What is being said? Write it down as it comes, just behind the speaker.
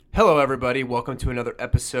Hello, everybody. Welcome to another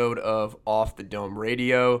episode of Off the Dome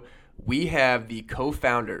Radio. We have the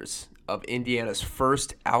co-founders of Indiana's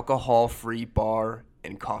first alcohol-free bar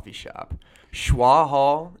and coffee shop, Schwa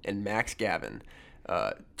Hall and Max Gavin,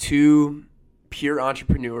 two pure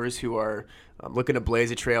entrepreneurs who are looking to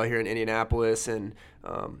blaze a trail here in Indianapolis and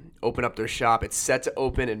open up their shop. It's set to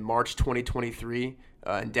open in March 2023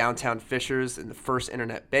 in downtown Fishers in the First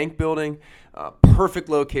Internet Bank building. Perfect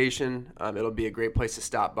location. It'll be a great place to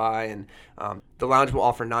stop by. And the lounge will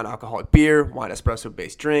offer non-alcoholic beer, wine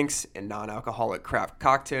espresso-based drinks, and non-alcoholic craft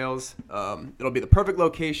cocktails. It'll be the perfect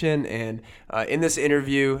location. And in this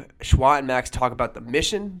interview, Schwa and Max talk about the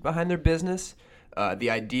mission behind their business, the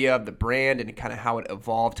idea of the brand and kind of how it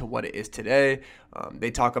evolved to what it is today. They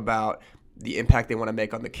talk about the impact they want to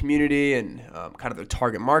make on the community and kind of the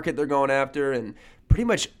target market they're going after, and pretty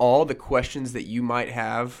much all the questions that you might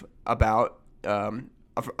have about an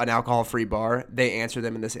alcohol-free bar, they answer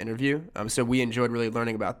them in this interview. So we enjoyed really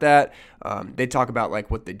learning about that. They talk about like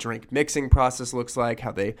what the drink mixing process looks like,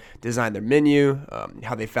 how they design their menu,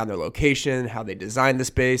 how they found their location, how they designed the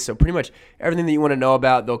space. So pretty much everything that you want to know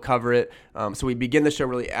about, they'll cover it. So we begin the show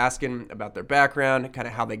really asking about their background, kind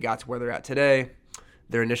of how they got to where they're at today,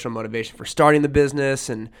 their initial motivation for starting the business,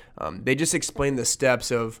 and they just explain the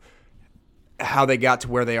steps of how they got to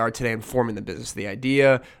where they are today and forming the business, the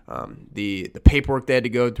idea, the paperwork they had to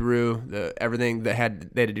go through, everything they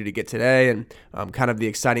had to do to get today, and kind of the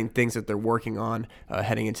exciting things that they're working on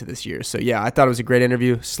heading into this year. So yeah, I thought it was a great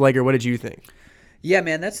interview. Slager, what did you think? Yeah,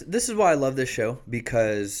 man, this is why I love this show,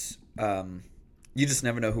 because you just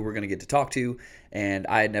never know who we're going to get to talk to, and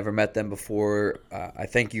I had never met them before. I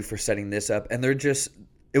thank you for setting this up, and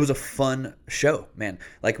it was a fun show, man.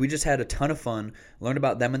 Like, we just had a ton of fun, learned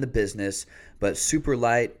about them and the business, but super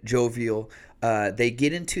light, jovial. They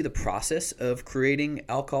get into the process of creating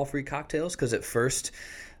alcohol-free cocktails, because at first,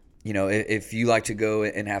 you know, if you like to go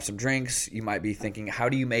and have some drinks, you might be thinking, how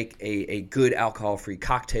do you make a good alcohol-free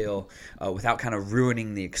cocktail without kind of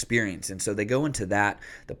ruining the experience? And so they go into that,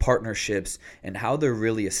 the partnerships, and how they're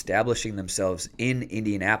really establishing themselves in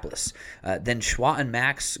Indianapolis. Then Schwa and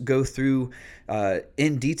Max go through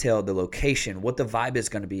in detail the location, what the vibe is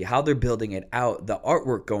going to be, how they're building it out, the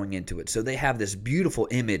artwork going into it. So they have this beautiful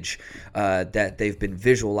image that they've been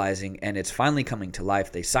visualizing, and it's finally coming to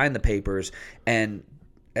life. They sign the papers, and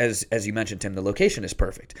as you mentioned, Tim, the location is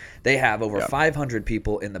perfect. They have over 500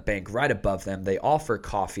 people in the bank right above them. They offer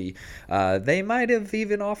coffee. They might have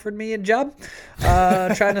even offered me a job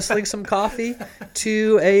trying to sling some coffee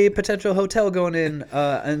to a potential hotel going in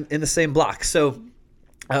the same block. So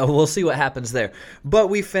we'll see what happens there. But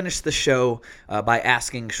we finished the show by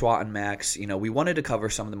asking Schwa and Max, you know, we wanted to cover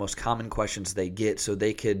some of the most common questions they get so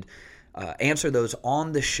they could answer those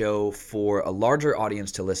on the show for a larger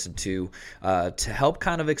audience to listen to help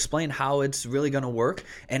kind of explain how it's really going to work.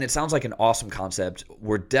 And it sounds like an awesome concept.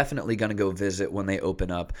 We're definitely going to go visit when they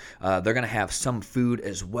open up. They're going to have some food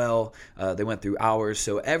as well. They went through ours.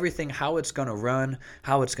 So everything, how it's going to run,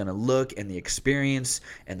 how it's going to look, and the experience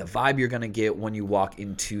and the vibe you're going to get when you walk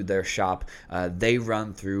into their shop, they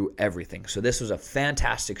run through everything. So this was a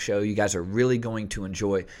fantastic show. You guys are really going to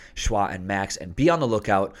enjoy Schwa and Max, and be on the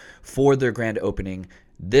lookout for their grand opening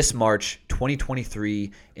this March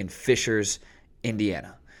 2023 in Fishers,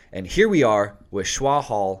 Indiana. And here we are with Schwa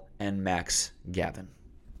Hall and Max Gavin.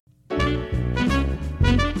 All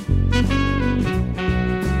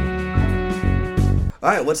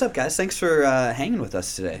right, what's up, guys? Thanks for hanging with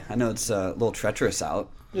us today. I know it's a little treacherous out.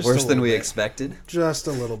 Just Worse than we expected. Just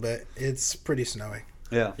a little bit. It's pretty snowy.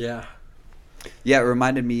 Yeah. Yeah, it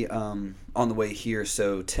reminded me on the way here.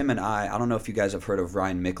 So Tim and I don't know if you guys have heard of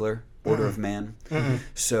Ryan Mickler, Order of Man. Mm-hmm.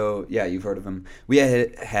 So, yeah, you've heard of him. We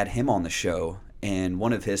had him on the show, and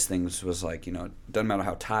one of his things was like, you know, it doesn't matter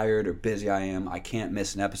how tired or busy I am, I can't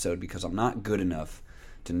miss an episode because I'm not good enough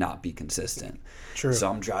to not be consistent. True. So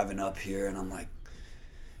I'm driving up here, and I'm like,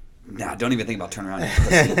 nah, don't even think about turning around.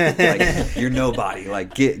 Like, you're nobody.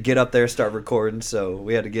 Like, get up there, start recording. So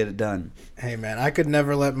we had to get it done. Hey, man, I could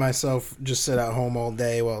never let myself just sit at home all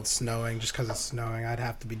day while it's snowing just because it's snowing. I'd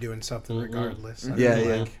have to be doing something regardless.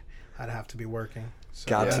 I'd have to be working.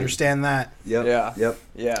 So I understand that. Yep.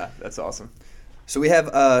 Yeah, that's awesome. So we have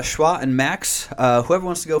Schwa and Max. Whoever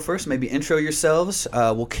wants to go first, maybe intro yourselves.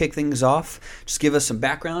 We'll kick things off. Just give us some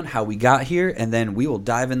background, how we got here, and then we will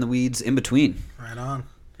dive in the weeds in between. Right on.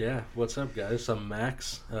 Yeah, what's up, guys? I'm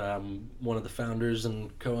Max. I'm one of the founders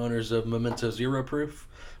and co-owners of Memento Zero Proof.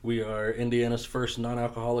 We are Indiana's first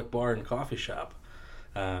non-alcoholic bar and coffee shop.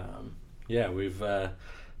 We've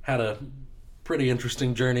had a pretty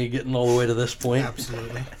interesting journey getting all the way to this point.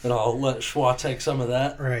 Absolutely. And I'll let Schwa take some of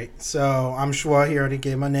that. Right. So I'm Schwa. He already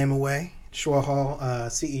gave my name away. Schwa Hall,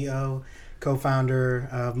 CEO, co-founder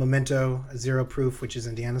of Memento Zero Proof, which is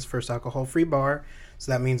Indiana's first alcohol-free bar.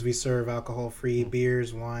 So that means we serve alcohol-free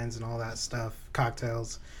beers, wines, and all that stuff,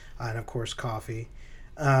 cocktails, and of course coffee.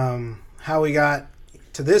 How we got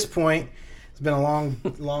to this point, it's been a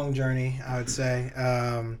long journey, I would say.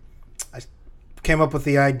 I came up with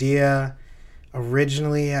the idea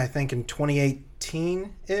originally, I think, in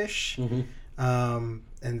 2018-ish.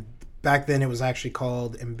 And back then it was actually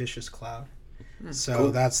called Ambitious Cloud. So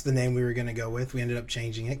cool. That's the name we were going to go with. We ended up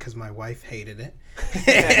changing it because my wife hated it.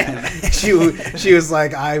 she was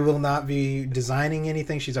like, I will not be designing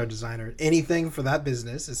anything. She's our designer. Anything for that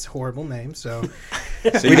business. It's a horrible name. So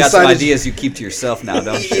you got some ideas you keep to yourself now,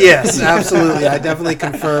 don't you? Yes, absolutely. I definitely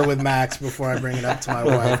confer with Max before I bring it up to my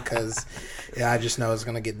wife because, I just know it's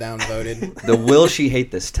going to get downvoted. The will she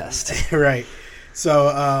hate this test. Right. So,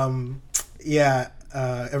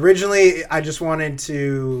 originally I just wanted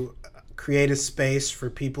to create a space for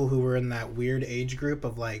people who were in that weird age group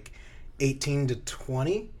of like 18 to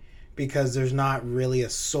 20 because there's not really a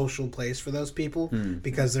social place for those people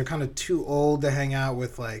because they're kind of too old to hang out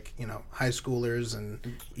with like, high schoolers and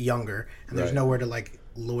younger, and there's nowhere to like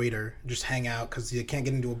loiter, just hang out because you can't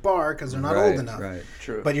get into a bar because they're not old enough. Right.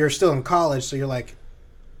 True. But you're still in college, so you're like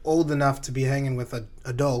old enough to be hanging with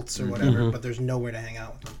adults or whatever, but there's nowhere to hang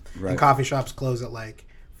out with them. Right. And coffee shops close at like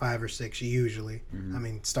 5 or 6 usually. I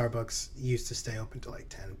mean, Starbucks used to stay open till like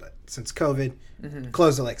 10, but since COVID,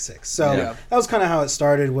 closed at like 6. So that was kind of how it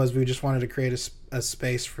started. Was we just wanted to create a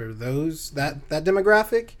space for that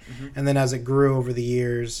demographic, and then as it grew over the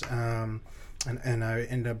years, and I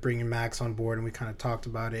ended up bringing Max on board, and we kind of talked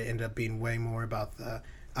about it. Ended up being way more about the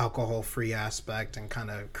alcohol-free aspect and kind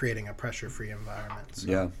of creating a pressure-free environment.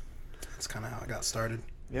 So that's kind of how I got started.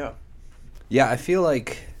 Yeah, I feel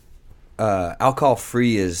like alcohol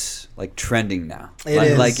free is like trending now.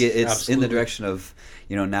 It's in the direction of,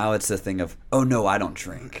 now it's the thing of, oh no, I don't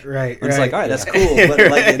drink. Right. It's like, all right, that's cool,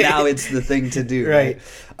 but like now it's the thing to do. Right.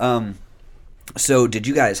 So did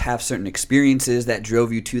you guys have certain experiences that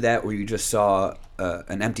drove you to that, where you just saw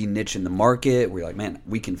an empty niche in the market where you're like, man,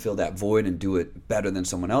 we can fill that void and do it better than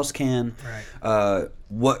someone else can? Right.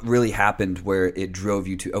 What really happened where it drove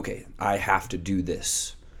you to, okay, I have to do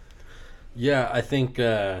this? Yeah, I think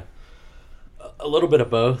a little bit of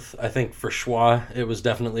both. I think for Schwa, it was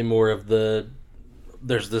definitely more of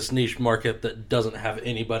there's this niche market that doesn't have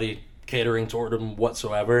anybody catering toward them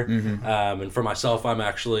whatsoever. And for myself, I'm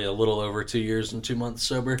actually a little over 2 years and 2 months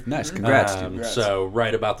sober. Nice. Congrats, dude. So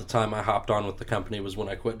right about the time I hopped on with the company was when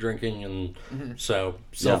I quit drinking. And so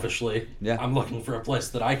selfishly, I'm looking for a place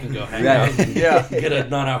that I can go hang out and get a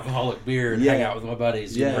non-alcoholic beer and hang out with my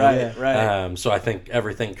buddies. Right. So I think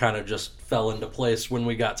everything kind of just fell into place when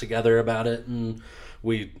we got together about it. And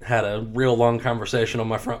we had a real long conversation on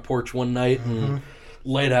my front porch one night and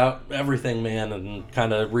laid out everything, man, and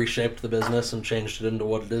kind of reshaped the business and changed it into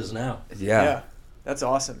what it is now. Yeah. That's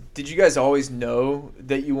awesome. Did you guys always know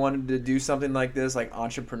that you wanted to do something like this, like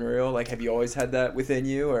entrepreneurial? Like, have you always had that within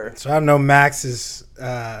you, or? So I know Max's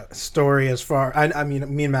story as far. I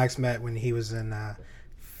mean, me and Max met when he was in.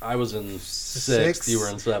 I was in 6th. You were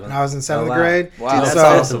in 7th. And I was in 7th grade. Wow, dude, that's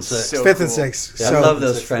awesome. So 5th cool. and 6th. Yeah, so I love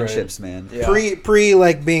those friendships, man. Yeah. Pre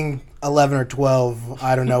like being 11 or 12,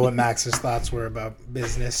 I don't know what Max's thoughts were about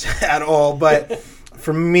business at all. But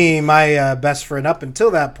for me, my best friend up until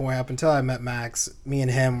that point, up until I met Max, me and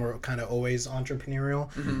him were kind of always entrepreneurial.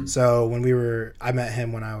 So when I met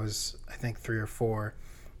him when I was, I think, 3 or 4.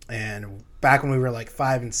 And back when we were like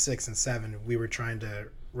 5 and 6 and 7, we were trying to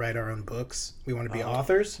write our own books. We want to be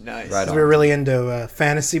authors. Nice. Right on. We were really into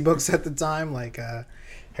fantasy books at the time, like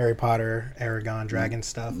Harry Potter, Aragon, Dragon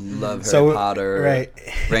stuff. Love Harry Potter. Right.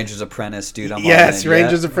 Ranger's Apprentice, dude. I'm yes, on it.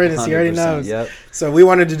 Ranger's Apprentice. He already knows. Yep. So we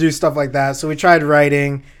wanted to do stuff like that. So we tried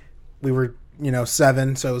writing. We were,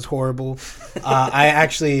 7, so it was horrible. I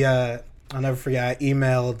actually, I'll never forget, I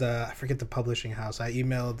emailed, I forget the publishing house. I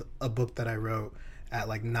emailed a book that I wrote at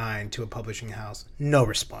like 9 to a publishing house. No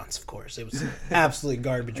response, of course. It was absolutely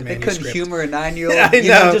garbage They manuscript. couldn't humor a 9-year-old. I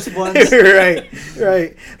know. Just once.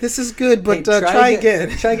 right. This is good, but Hey, try again.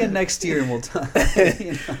 Try again next year, and we'll talk.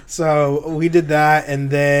 So we did that, and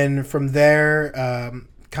then from there,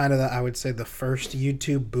 kind of, I would say the first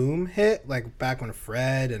YouTube boom hit, like back when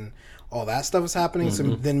Fred and all that stuff was happening. So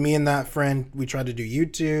then me and that friend, we tried to do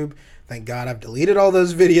YouTube. Thank God I've deleted all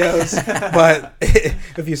those videos. But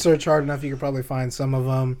if you search hard enough, you could probably find some of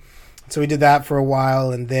them. So we did that for a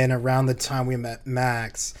while. And then around the time we met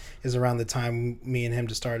Max is around the time me and him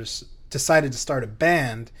decided to start a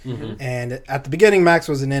band. Mm-hmm. And at the beginning, Max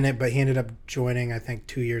wasn't in it, but he ended up joining, I think,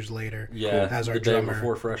 2 years later. Yeah, as our the day drummer.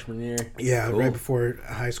 before freshman year. Yeah, Cool. right before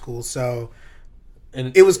high school. So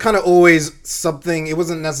And it was kind of always something. It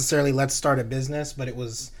wasn't necessarily let's start a business, but it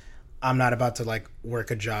was I'm not about to like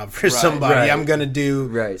work a job for somebody. right. I'm gonna do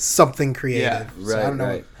Right. something creative. Yeah, So I don't know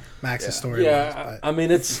right. what Max's story was. yeah, But. I mean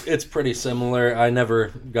it's pretty similar. I never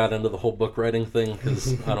got into the whole book writing thing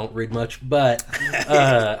because I don't read much, but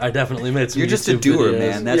I definitely made some. You're YouTube just a doer, videos.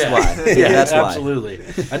 man. That's yeah. why. Yeah, That's why. absolutely.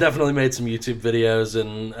 I definitely made some YouTube videos,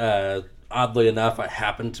 and oddly enough, I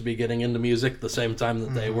happened to be getting into music the same time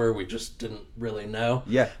that they were. We just didn't really know.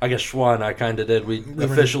 Yeah. I guess Schwa and I kind of did. We were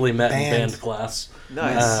in officially met in band. band class.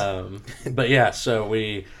 Nice. But yeah, so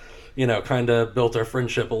we, kind of built our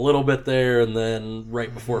friendship a little bit there, and then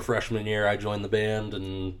right before freshman year, I joined the band,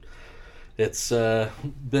 and it's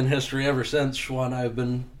been history ever since. Schwa and I have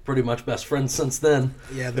been pretty much best friends since then.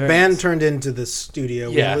 Yeah, the band turned into the studio.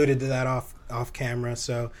 Yeah. We alluded to that off camera.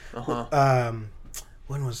 So,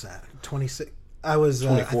 when was that? 26. I was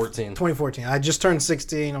 2014. 2014. I just turned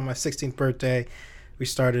 16 on my 16th birthday. We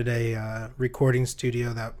started a recording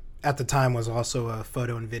studio that at the time was also a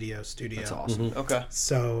photo and video studio. That's awesome. Okay.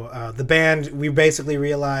 So the band, we basically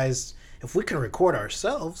realized if we can record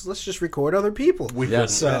ourselves, let's just record other people. We Yeah. couldn't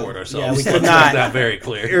So, record ourselves. yeah, we Let's could make not. that very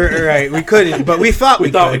clear. Right, we couldn't, but we thought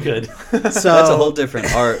we Thought we could. could. So That's a whole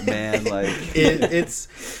different art, man. Like, it's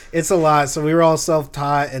a lot. So we were all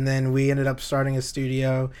self-taught, and then we ended up starting a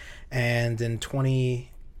studio. And in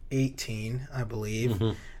 2018, I believe,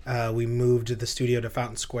 we moved the studio to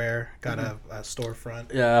Fountain Square. Got a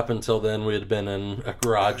storefront. Yeah, up until then, we had been in a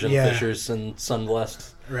garage in Yeah. Fishers and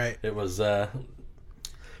Sunblessed. Right. It was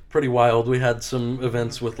pretty wild. We had some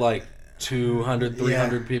events with like 200,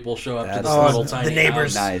 300 people show up to That's this awesome. little tiny The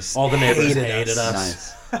neighbors- house. nice. All the neighbors Hated hated us.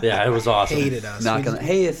 us. Nice. Yeah, it was awesome. Hated us. Not We gonna. just-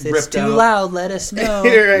 Hey, if it's Ripped too out. loud, let us know.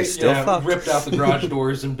 Right. You're still Yeah, fucked. ripped out the garage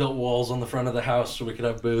doors and built walls on the front of the house so we could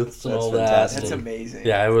have booths and That's all fantastic. that. That's And, amazing.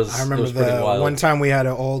 yeah, it was. I remember it was pretty the wild. one time we had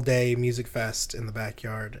an all-day music fest in the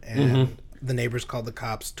backyard, and the neighbors called the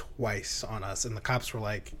cops twice on us, and the cops were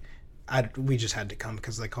like, we just had to come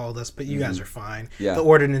because they called us, but you guys are fine. Yeah. The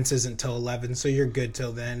ordinance isn't till 11, so you're good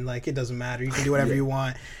till then. Like, it doesn't matter. You can do whatever you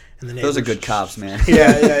want. And the Those are neighbors- good cops, man.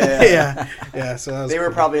 Yeah. So that was They were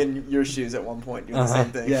cool. probably in your shoes at one point doing the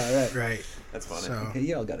same thing. Yeah, right. right. That's funny. So Hey,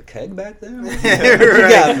 y'all got a keg back there? What right. you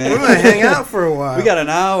got, man? We're gonna hang out for a while. We got an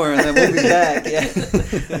hour, and then we'll be back. Yeah.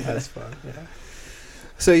 That's fun. Yeah.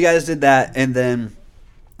 So you guys did that, and then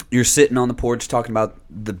you're sitting on the porch talking about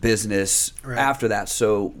the business Right. after that.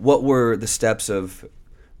 So what were the steps of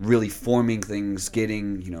really forming things,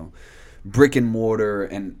 getting, brick and mortar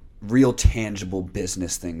and real tangible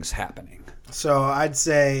business things happening? So I'd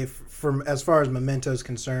say, from as far as Memento is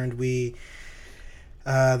concerned, we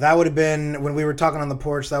that would have been when we were talking on the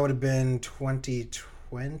porch. That would have been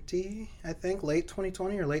 2020, I think, late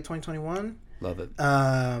 2020 or late 2021. Love it.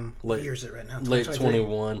 What Late- year is it right now? Late 2023?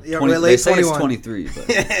 21. Yeah, 20, late they say 21. it's 23,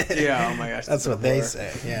 but Yeah, oh my gosh. That's what before. they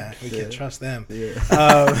say. Yeah, we can't trust them. yeah.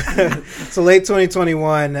 So late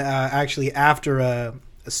 2021, actually after a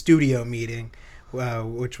studio meeting,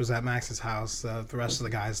 which was at Max's house, the rest of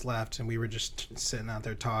the guys left, and we were just sitting out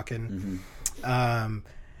there talking.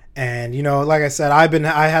 And like I said,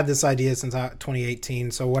 I had this idea since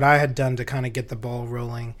 2018. So what I had done to kind of get the ball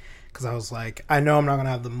rolling, because I was like, I know I'm not gonna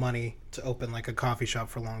have the money to open like a coffee shop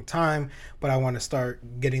for a long time, but I want to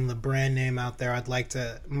start getting the brand name out there. I'd like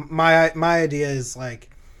to. My idea is like,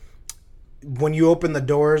 when you open the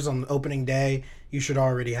doors on opening day, you should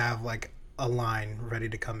already have like a line ready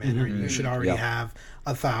to come in, or you should already have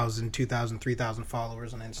 1,000, 2,000, 3,000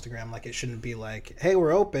 followers on Instagram. Like, it shouldn't be like, hey,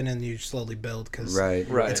 we're open, and you slowly build, because Right.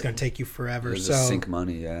 Right. it's going to take you forever. There's So a sink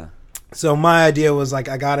money, yeah. so my idea was like,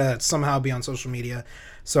 I gotta somehow be on social media.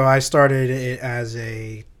 So I started it as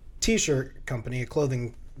a t-shirt company, a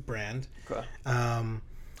clothing brand. Okay. I'm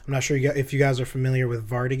not sure if you guys are familiar with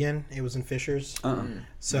Vardigan. It was in Fishers. Uh-uh.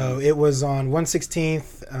 So it was on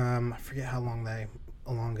 116th. I forget how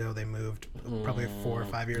long ago they moved. Probably 4 or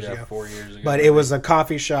 5 years ago. 4 years ago. But it was a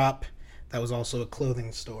coffee shop that was also a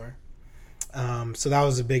clothing store. So that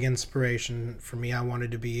was a big inspiration for me. I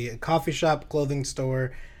wanted to be a coffee shop, clothing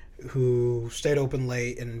store who stayed open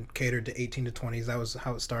late and catered to 18 to 20s. That was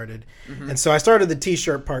how it started. And so I started the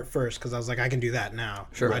t-shirt part first, because I was like, I can do that now.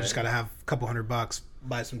 Sure. I just got to have a couple $100,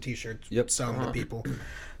 buy some t-shirts, sell them to people.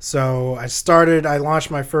 So I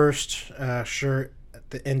launched my first shirt at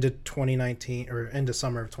the end of 2019, or end of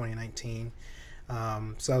summer of 2019.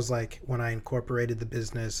 So I was like, when I incorporated the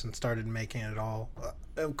business and started making it all.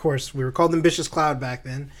 Of course, we were called Ambitious Cloud back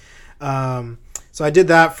then. So I did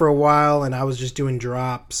that for a while, and I was just doing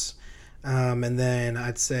drops. And then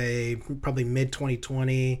I'd say probably mid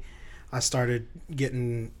 2020, I started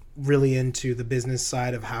getting really into the business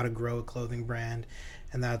side of how to grow a clothing brand.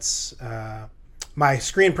 And that's my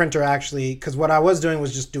screen printer actually, because what I was doing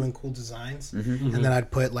was just doing cool designs. And then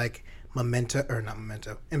I'd put like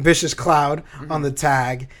Ambitious Cloud on the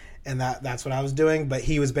tag. And that's what I was doing. But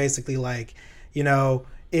he was basically like, you know,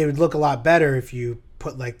 it would look a lot better if you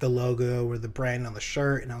put like the logo or the brand on the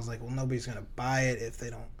shirt. And I was like, well, nobody's going to buy it if they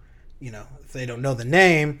don't, you know, if they don't know the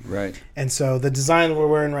name. Right. And so the design we're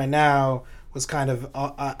wearing right now was kind of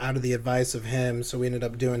out of the advice of him. So we ended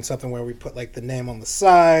up doing something where we put like the name on the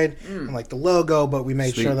side and like the logo, but we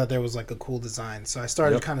made sure that there was like a cool design. So I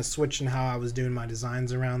started kind of switching how I was doing my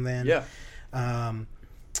designs around then. Yeah. And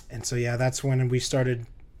so, yeah, that's when we started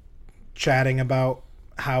chatting about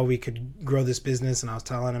how we could grow this business. And I was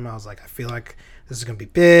telling him, I was like, I feel like this is going to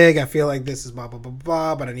be big. I feel like this is blah, blah, blah,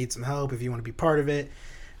 blah, but I need some help if you want to be part of it.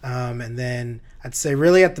 And then I'd say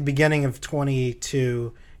really at the beginning of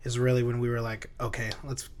 22 is really when we were like, okay,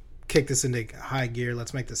 let's kick this into high gear.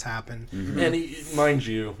 Let's make this happen. And mind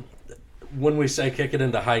you, when we say kick it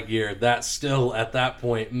into high gear, that still at that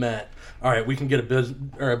point meant, all right, we can get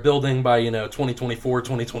a building by 2024,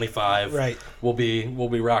 2025. Right. We'll be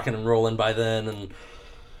rocking and rolling by then, and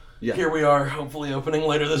here we are, hopefully opening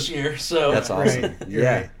later this year. So That's awesome. Right.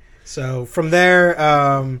 Yeah. Right. So from there,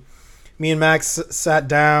 me and Max sat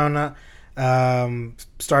down,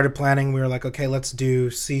 started planning. We were like, okay, let's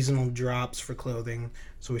do seasonal drops for clothing.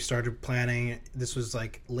 So we started planning. This was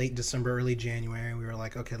like late December, early January. We were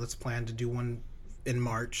like, okay, let's plan to do one in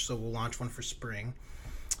March. So we'll launch one for spring,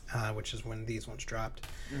 which is when these ones dropped.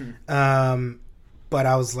 But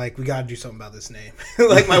I was like, we got to do something about this name.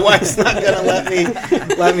 Like, my wife's not going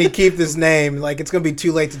to let me keep this name. Like, it's going to be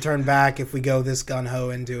too late to turn back if we go this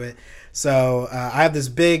gung-ho into it. So I have this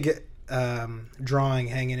big drawing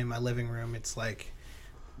hanging in my living room. It's like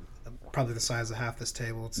probably the size of half this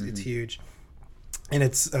table. It's huge. And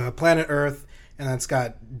it's planet Earth, and it's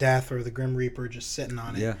got Death or the Grim Reaper just sitting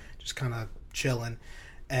on it, just kind of chilling.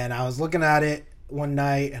 And I was looking at it one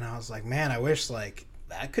night, and I was like, man, I wish, like,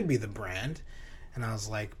 that could be the brand. And I was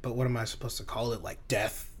like, but what am I supposed to call it? Like,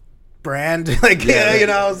 Death brand? Like,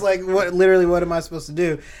 I was like, what am I supposed to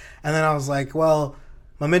do? And then I was like, well,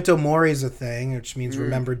 Memento Mori is a thing, which means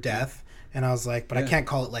remember death. And I was like, but I can't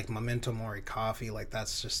call it like Memento Mori coffee. Like,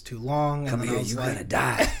 that's just too long. Come and here, I was you're like, gonna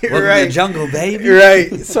die. Right. Welcome to the jungle, baby.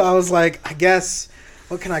 Right. So I was like, I guess,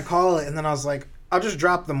 what can I call it? And then I was like, I'll just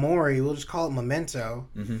drop the Mori. We'll just call it Memento.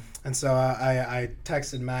 And so I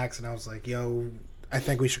texted Max, and I was like, yo, I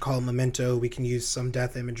think we should call it Memento. We can use some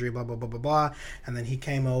death imagery, blah, blah, blah, blah, blah. And then he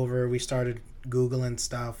came over. We started Googling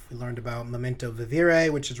stuff. We learned about Memento Vivere,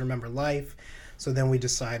 which is remember life. So then we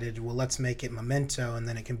decided, well, let's make it Memento, and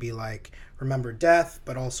then it can be like remember death,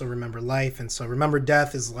 but also remember life. And so remember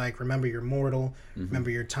death is like, remember you're mortal. Remember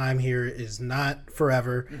your time here is not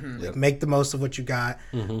forever. Like, make the most of what you got.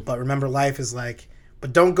 But remember life is like,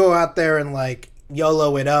 but don't go out there and like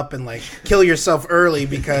YOLO it up and like kill yourself early,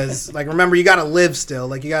 because like, remember, you got to live still.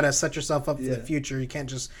 Like, you got to set yourself up for the future. You can't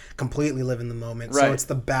just completely live in the moment. Right. So it's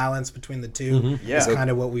the balance between the two. Yeah. Is kind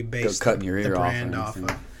of what we based cutting your the ear off or brand off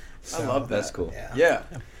anything. of. I love that. That's cool. Yeah.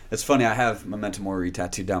 It's funny, I have Memento Mori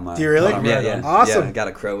tattooed down my Do you really? arm. Yeah. Awesome. Yeah, I got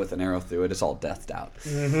a crow with an arrow through it. It's all deathed out.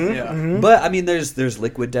 Yeah. But I mean, there's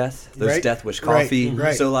liquid death. There's Right. Death Wish Right. coffee.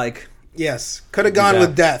 Right. So like, Yes. Could have gone Yeah.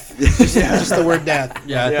 with death. Just the word death.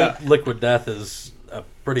 Yeah, I Yeah. think Liquid Death is a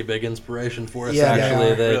pretty big inspiration for us, Yeah, they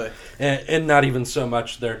actually. are. Really. And not even so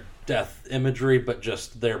much their death imagery, but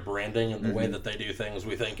just their branding and the way that they do things,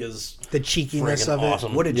 we think is The cheekiness friggin' of it.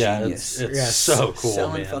 awesome. What a Yeah, genius. It's Yes. so cool,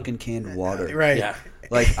 selling man. fucking canned water. Right. Yeah.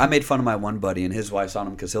 Like, I made fun of my one buddy, and his wife's on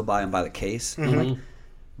him because he'll buy them by the case. I'm like,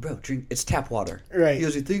 bro, drink. It's tap water. Right. He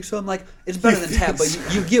goes, you think so? I'm like, it's better than tap, but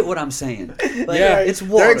you get what I'm saying. Like, Yeah. it's They're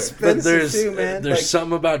water. expensive But there's too, man. there's Like,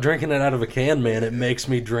 something about drinking it out of a can, man. It makes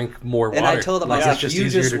me drink more water. And I told him, I was Like, like, it's you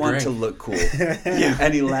easier just to want drink. to look cool.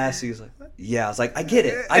 And he laughs. He's like, yeah. I was like, I get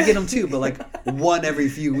it. I get them too, but like one every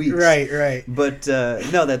few weeks. right. But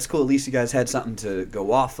no, that's cool. At least you guys had something to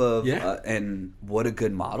go off of. Yeah. And what a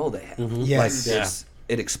good model they have. Yes. Like,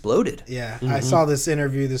 it exploded. Yeah, I saw this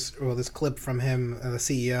interview, this clip from him, the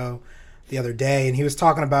CEO, the other day, and he was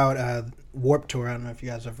talking about Warped Tour. I don't know if you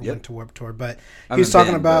guys ever went to Warped Tour, but he was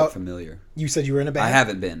talking about. Familiar. You said you were in a band. I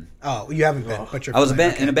haven't been. Oh, you haven't been, but you're. I was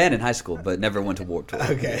familiar. in a band in high school, but never went to Warped Tour.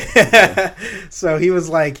 Okay. So he was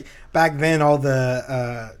like, back then, all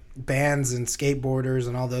the bands and skateboarders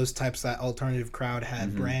and all those types, that alternative crowd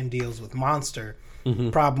had brand deals with Monster.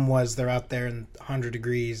 Problem was, they're out there in 100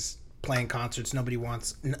 degrees playing concerts. Nobody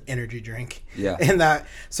wants an energy drink. Yeah. And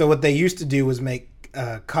so what they used to do was make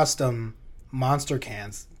custom Monster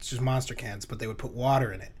cans. It's just Monster cans, but they would put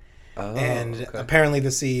water in it. Oh, And okay. apparently the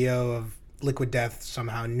CEO of Liquid Death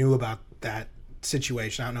somehow knew about that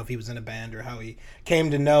situation. I don't know if he was in a band or how he came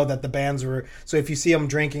to know that the bands were. So if you see them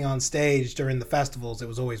drinking on stage during the festivals, it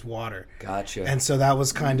was always water. Gotcha. And so that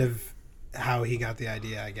was kind of how he got the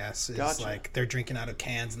idea, I guess. It's Gotcha. like they're drinking out of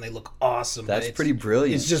cans and they look awesome. but That's it's- pretty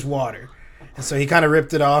brilliant. It's just water. And so he kind of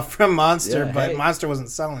ripped it off from Monster, Yeah, but hey. Monster wasn't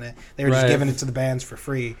selling it. They were just Right. giving it to the bands for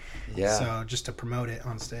free. Yeah. So just to promote it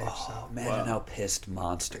on stage. Oh, imagine how pissed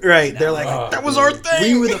Monster is Right. now. They're like, Oh, that was our We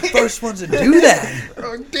thing. were the first ones to do that.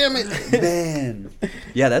 Oh, damn it. Man.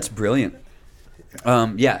 Yeah, that's brilliant.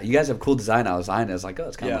 Yeah, you guys have cool design. I was eyeing it. I was like, oh,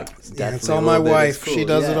 it's kind of Yeah. like Yeah, it's definitely all a my little bit. wife. It's cool. She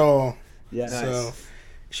does Yeah. it all. Yeah. So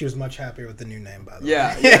she was much happier with the new name, by the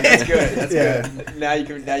Yeah, way. yeah, that's good. That's Yeah.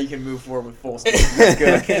 good. Now you can move forward with full speed. That's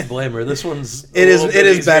good. Can't blame her. This one's It is- little it bit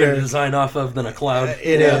is easier better. to design off of than a cloud.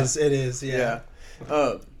 It is. Yeah.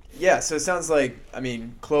 Yeah. So it sounds like, I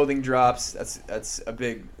mean, clothing drops. That's a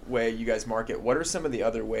big way you guys market. What are some of the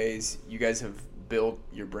other ways you guys have built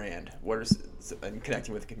your brand? What are and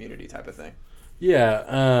connecting with the community type of thing?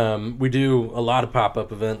 Yeah, we do a lot of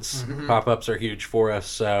pop-up events. Mm-hmm. Pop-ups are huge for us,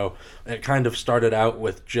 so it kind of started out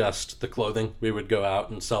with just the clothing. We would go out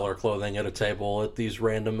and sell our clothing at a table at these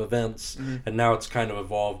random events, and now it's kind of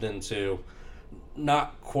evolved into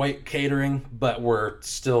not quite catering, but we're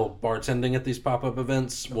still bartending at these pop-up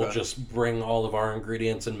events. We'll just bring all of our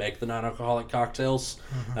ingredients and make the non-alcoholic cocktails,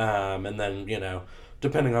 and then,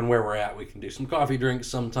 depending on where we're at, we can do some coffee drinks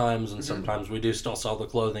sometimes, and sometimes we do still sell the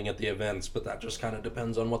clothing at the events, but that just kind of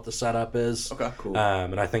depends on what the setup is. Okay. Cool.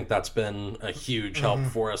 And I think that's been a huge help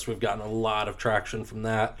for us. We've gotten a lot of traction from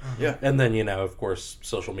that. Yeah. And then, of course,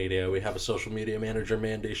 social media. We have a social media manager,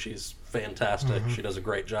 Mandy. She's fantastic. She does a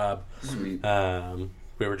great job. Sweet.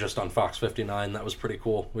 We were just on Fox 59. That was pretty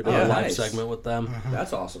cool. We did Oh, a live nice. segment with them.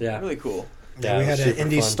 That's awesome. Yeah. Really cool. Yeah, we it had was an super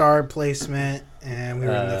Indie fun. Star placement, and we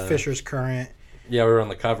were in the Fisher's Current. Yeah, we were on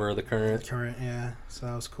the cover of the Current. Yeah. So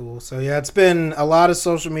that was cool. So yeah, it's been a lot of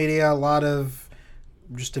social media, a lot of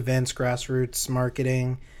just events, grassroots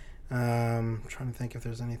marketing. Trying to think if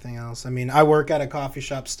there's anything else. I mean, I work at a coffee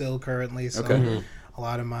shop still currently, so Okay. a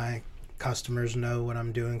lot of my customers know what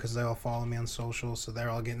I'm doing because they all follow me on social, so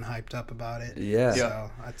they're all getting hyped up about it. Yeah.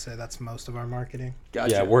 So I'd say that's most of our marketing.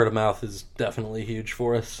 Gotcha. Yeah, word of mouth is definitely huge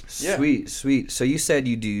for us. Yeah. Sweet. So you said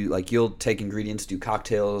you do, like, you'll take ingredients, do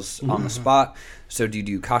cocktails on the spot. So do you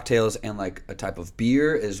do cocktails and, like, a type of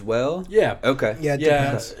beer as well? Yeah. Okay. Yeah, it Yeah,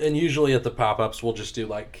 depends. and usually at the pop-ups we'll just do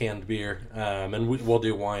like canned beer, and we'll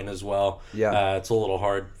do wine as well. Yeah. It's a little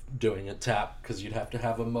hard doing a tap because you'd have to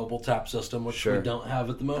have a mobile tap system, which Sure. we don't have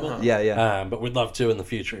at the moment. Yeah. But we'd love to in the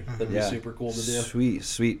future. That'd Yeah. be super cool to do.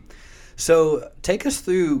 Sweet. So take us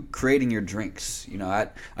through creating your drinks. I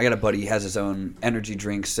got a buddy, he has his own energy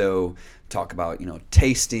drink, so talk about,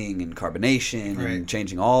 tasting and carbonation and Right.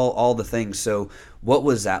 changing all the things. So what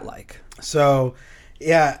was that like? So,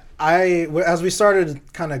 yeah, as we started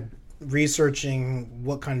kind of researching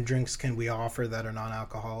what kind of drinks can we offer that are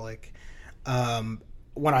non-alcoholic,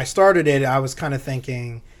 when I started it, I was kind of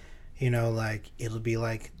thinking, like it'll be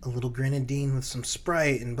like a little grenadine with some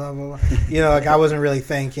Sprite and blah blah blah. Like I wasn't really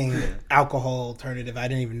thinking alcohol alternative. I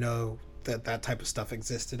didn't even know that type of stuff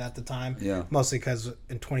existed at the time. Yeah. Mostly because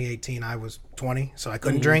in 2018 I was 20, so I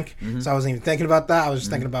couldn't drink. So I wasn't even thinking about that. I was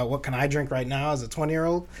just thinking about what can I drink right now as a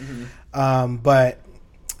 20-year-old. But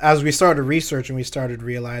as we started researching, we started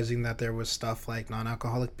realizing that there was stuff like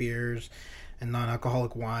non-alcoholic beers and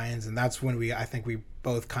non-alcoholic wines, and that's when I think we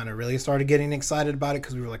both kind of really started getting excited about it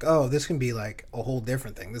because we were like, oh, this can be like a whole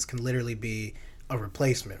different thing. This can literally be a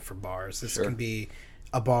replacement for bars. This can be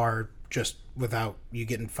a bar just without you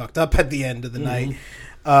getting fucked up at the end of the night.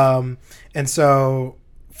 And so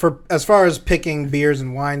as far as picking beers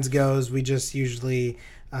and wines goes, we just usually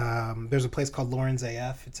there's a place called Lauren's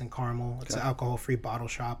AF. It's in Carmel. It's an alcohol-free bottle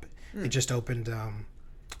shop. It just opened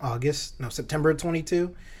September of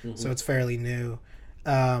 22. So it's fairly new.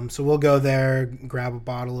 So we'll go there, grab a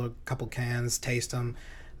bottle, a couple cans, taste them.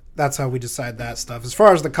 That's how we decide that stuff. As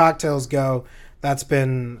far as the cocktails go, that's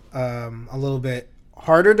been a little bit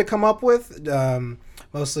harder to come up with,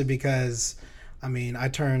 mostly because, I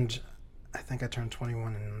think I turned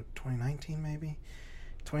 21 in 2019, maybe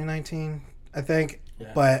 2019, I think.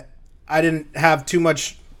 Yeah. But I didn't have too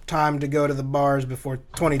much time to go to the bars before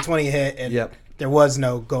 2020 hit, and Yep. there was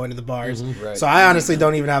no going to the bars. Right. So I honestly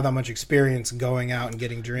don't even have that much experience going out and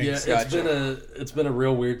getting Yeah, drinks. it's been a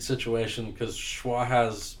real weird situation because Schwa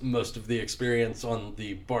has most of the experience on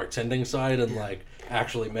the bartending side and like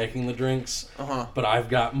actually making the drinks. But I've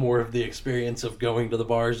got more of the experience of going to the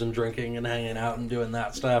bars and drinking and hanging out and doing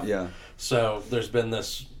that stuff. Yeah. So there's been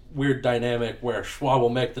this weird dynamic where Schwa will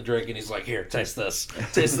make the drink and he's like, "Here, taste this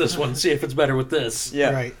one, see if it's better with this."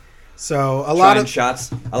 Yeah. Right. So a lot Trying of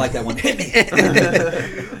shots. I like that one. Hit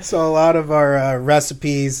me. So a lot of our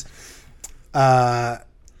recipes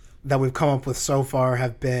that we've come up with so far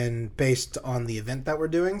have been based on the event that we're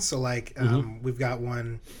doing. So like we've got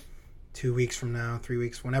one 2 weeks from now, 3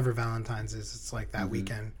 weeks, whenever Valentine's is. It's like that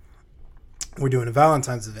weekend. We're doing a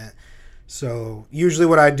Valentine's event. So usually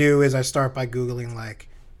what I do is I start by Googling like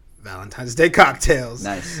Valentine's Day cocktails.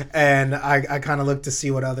 Nice. And I kind of look to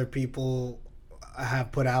see what other people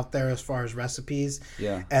have put out there as far as recipes.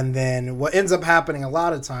 Yeah. And then what ends up happening a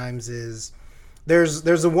lot of times is there's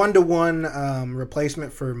a 1-to-1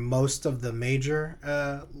 replacement for most of the major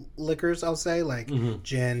liquors, I'll say, like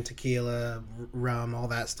gin, tequila, rum, all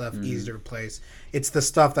that stuff, easy to replace. It's the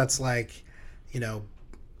stuff that's like,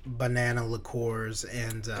 banana liqueurs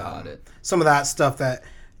and Got it. some of that stuff that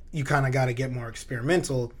you kind of got to get more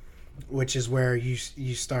experimental, which is where you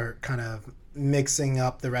start kind of mixing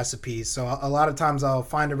up the recipes. So a lot of times I'll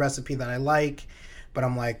find a recipe that I like, but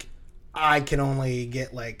I'm like, I can only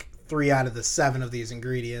get like 3 out of the 7 of these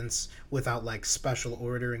ingredients without like special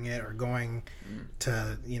ordering it or going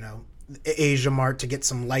to Asia Mart to get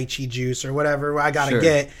some lychee juice or whatever I gotta Sure.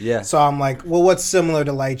 get. Yeah. So I'm like, well, what's similar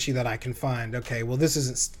to lychee that I can find? Okay, well, this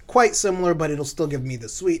isn't quite similar, but it'll still give me the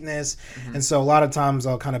sweetness. And so a lot of times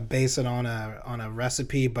I'll kind of base it on a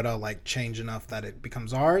recipe, but I'll like change enough that it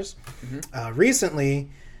becomes ours. Recently,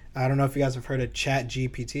 I don't know if you guys have heard of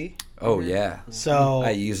ChatGPT. Oh, yeah. So I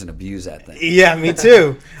use and abuse that thing. yeah, me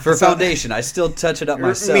too. For So- foundation, I still touch it up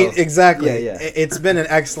myself. Exactly. Yeah, yeah. It's been an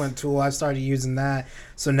excellent tool. I started using that.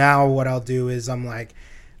 So now what I'll do is I'm like,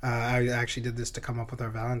 I actually did this to come up with our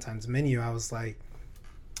Valentine's menu. I was like,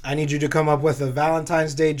 I need you to come up with a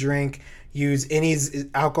Valentine's Day drink. Use any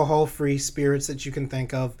alcohol-free spirits that you can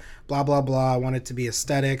think of. Blah, blah, blah. I want it to be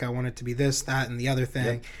aesthetic. I want it to be this, that, and the other thing.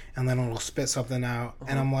 Yep. And then it'll spit something out.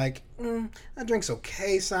 And I'm like, that drink's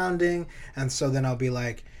okay sounding. And so then I'll be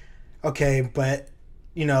like, okay, but,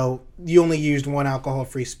 you only used one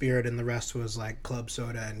alcohol-free spirit and the rest was like club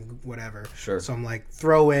soda and whatever. Sure. So I'm like,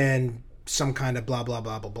 throw in some kind of blah, blah,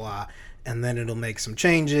 blah, blah, blah. And then it'll make some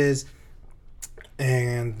changes.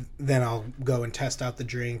 And then I'll go and test out the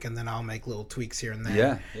drink, and then I'll make little tweaks here and there.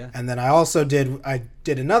 Yeah, yeah. And then I also did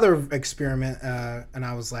another experiment, and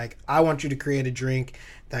I was like, I want you to create a drink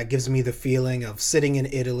that gives me the feeling of sitting in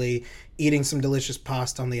Italy, eating some delicious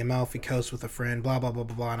pasta on the Amalfi Coast with a friend, blah, blah, blah,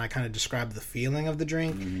 blah, blah. And I kind of describe the feeling of the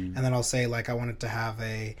drink. And then I'll say, like, I want it to have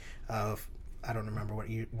I don't remember what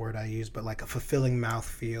word I used, but like a fulfilling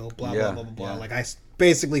mouthfeel, blah, Yeah, blah, blah, blah, blah. yeah. Like I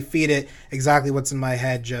basically feed it exactly what's in my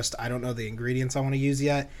head, just I don't know the ingredients I want to use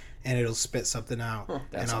yet, and it'll spit something out, and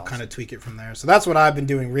That's I'll awesome. kind of tweak it from there. So that's what I've been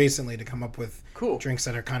doing recently to come up with Cool. drinks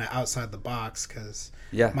that are kind of outside the box, because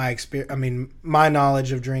Yeah. my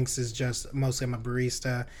knowledge of drinks is just mostly I'm a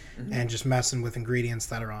barista and just messing with ingredients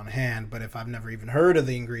that are on hand. But if I've never even heard of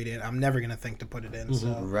the ingredient, I'm never gonna think to put it in.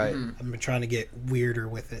 So Right. I've been trying to get weirder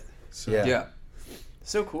with it. So Yeah. Yeah.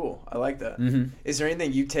 So cool. I like that. Is there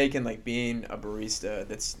anything you've taken, like being a barista,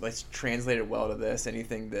 that's translated well to this?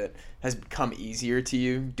 Anything that has become easier to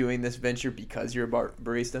you doing this venture because you're a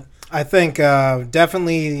barista? I think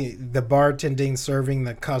definitely the bartending, serving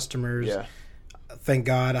the customers. Yeah. Thank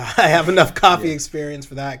God I have enough coffee experience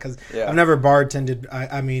for that, because Yeah. I've never bartended.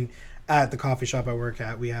 I mean, at the coffee shop I work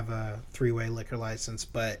at, we have a 3-way liquor license,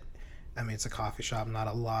 but I mean, it's a coffee shop. Not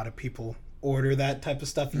a lot of people order that type of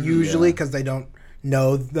stuff usually because they don't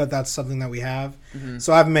know that that's something that we have.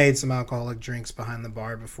 So I've made some alcoholic drinks behind the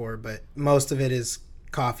bar before, but most of it is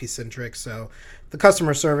coffee centric. So the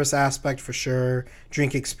customer service aspect for sure,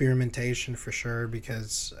 drink experimentation for sure,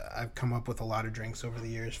 because I've come up with a lot of drinks over the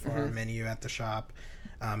years for our menu at the shop,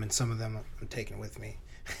 and some of them I'm taking with me.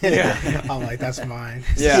 Yeah. I'm like, that's mine.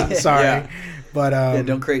 Yeah. Sorry. Yeah. But Yeah,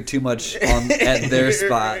 don't create too much at their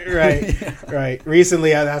spot. right.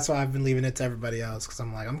 Recently, that's why I've been leaving it to everybody else, because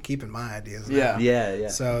I'm like, I'm keeping my ideas now. Yeah. Yeah, yeah.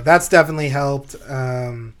 So that's definitely helped.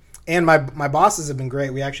 And my bosses have been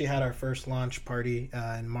great. We actually had our first launch party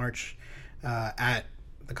in March at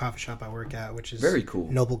the coffee shop I work at, which is Very cool.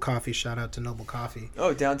 Noble Coffee. Shout out to Noble Coffee.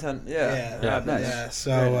 Oh, downtown. Yeah. Yeah, nice. yeah. Very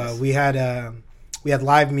So nice. we had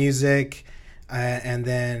live music, and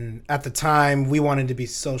then at the time we wanted to be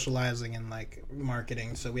socializing and like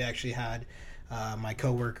marketing. So we actually had my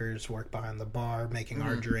coworkers work behind the bar making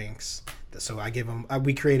our drinks. So I give them.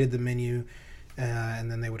 We created the menu, and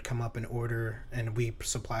then they would come up and order, and we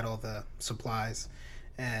supplied all the supplies.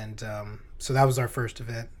 And so that was our first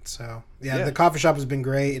event. So yeah, the coffee shop has been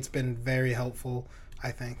great. It's been very helpful,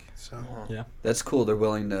 I think. So Yeah. That's cool. They're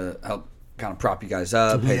willing to help kind of prop you guys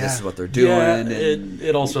up. Hey, this Yeah. is what they're doing. Yeah, and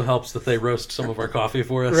it also helps that they roast some of our coffee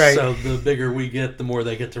for us. Right. So the bigger we get, the more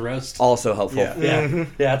they get to roast. also helpful. Yeah.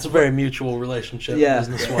 Yeah, it's a very mutual relationship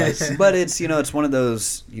business-wise. But it's it's one of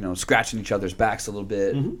those scratching each other's backs a little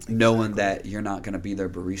bit, knowing that you're not going to be their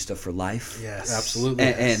barista for life. Yes. Absolutely.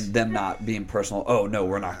 And them not being personal. Oh no,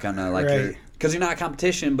 we're not gonna Right. because you're not a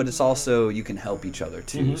competition, but it's also you can help each other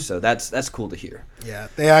too. So that's cool to hear. Yeah,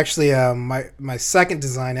 they actually my second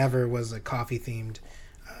design ever was a coffee themed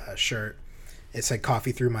shirt. It said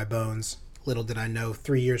 "Coffee Through My Bones." Little did I know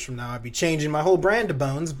 3 years from now I'd be changing my whole brand to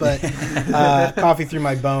Bones, but Coffee Through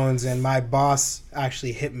My Bones. And my boss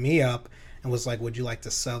actually hit me up and was like, "Would you like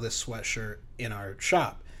to sell this sweatshirt in our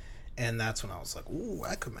shop?" And that's when I was like, "Ooh,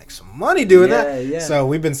 I could make some money doing that." Yeah. So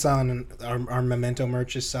we've been selling our Memento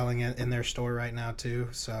merch is selling it in their store right now too.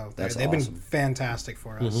 So That's they've awesome. been fantastic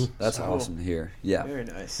for us. That's So- awesome to hear. Yeah. Very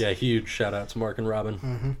nice. Yeah, huge shout out to Mark and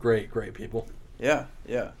Robin. Great people. Yeah,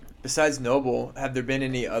 yeah. Besides Noble, have there been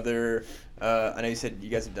any other? I know you said you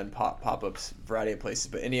guys have done pop-ups, variety of places,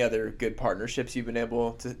 but any other good partnerships you've been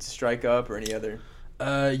able to strike up, or any other?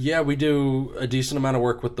 Yeah, we do a decent amount of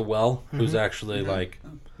work with The Well, who's actually like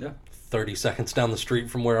Yeah. 30 seconds down the street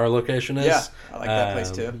from where our location is. Yeah, I like that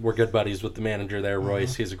place too. We're good buddies with the manager there,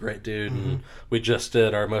 Royce. He's a great dude. And we just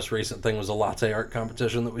did our most recent thing was a latte art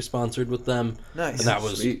competition that we sponsored with them. Nice. And that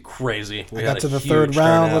was Sweet. crazy. We I had got a to the huge third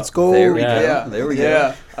round. turnout. Let's go. There we Yeah. go. Yeah, There we go.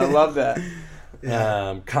 Yeah, I love that.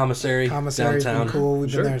 Commissary Commissary's downtown. been cool.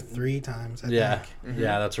 We've Sure. been there 3 times. I Yeah, think.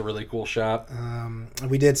 yeah, that's a really cool shop.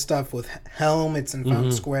 We did stuff with Helm. It's in Mm-hmm.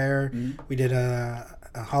 Fountain Square. We did a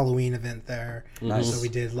Halloween event there. Nice. So we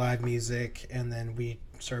did live music, and then we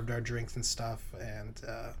served our drinks and stuff. And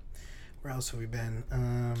where else have we been?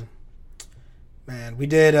 Man, we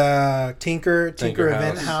did Tinker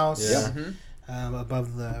Event House. Yeah.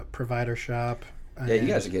 Above the provider shop. Yeah, you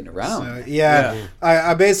guys are getting around. So, yeah.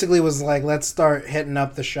 I basically was like, let's start hitting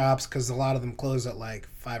up the shops because a lot of them close at like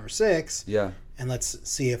 5 or 6. Yeah. And let's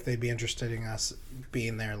see if they'd be interested in us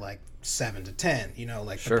being there like 7 to 10,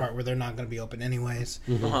 like Sure. the part where they're not going to be open anyways.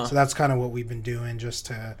 Uh-huh. So that's kind of what we've been doing, just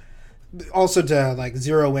to also to like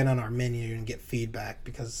zero in on our menu and get feedback,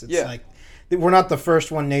 because it's Yeah. like we're not the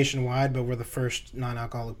first one nationwide, but we're the first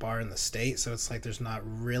non-alcoholic bar in the state. So it's like there's not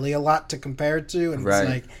really a lot to compare it to, and Right. it's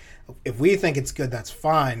like if we think it's good, that's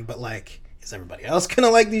fine. But like, is everybody else gonna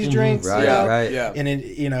like these drinks? Right, you know? right. Yeah. And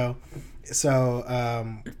it, so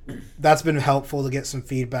that's been helpful to get some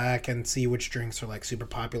feedback and see which drinks are like super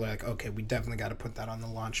popular. Like, okay, we definitely got to put that on the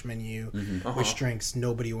launch menu. Which drinks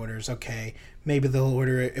nobody orders? Okay, maybe they'll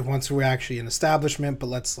order it once we're actually an establishment, but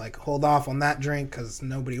let's like hold off on that drink because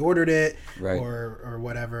nobody ordered it, Right. or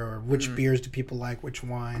whatever. Or which beers do people like? Which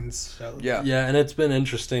wines? So Yeah. Yeah, and it's been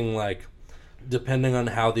interesting, like, depending on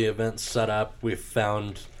how the event's set up, we've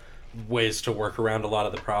found ways to work around a lot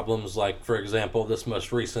of the problems. Like, for example, this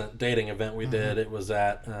most recent dating event we did, it was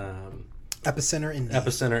at Epicenter Indie.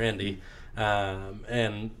 Epicenter Indy.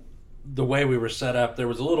 And the way we were set up, there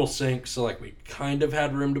was a little sink, so, like, we kind of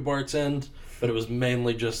had room to bartend, but it was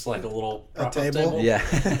mainly just, like, a little prop-up table? Yeah.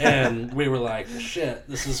 And we were like, shit,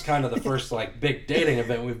 this is kind of the first like big dating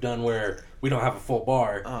event we've done where we don't have a full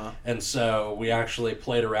bar. And so we actually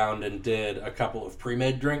played around and did a couple of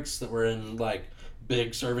pre-made drinks that were in like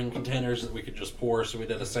big serving containers that we could just pour. So we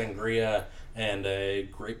did a sangria and a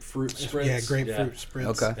grapefruit spritz. Yeah, grapefruit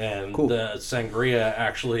spritz. Okay. And Cool. the sangria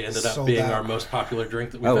actually ended up Sold being out. our most popular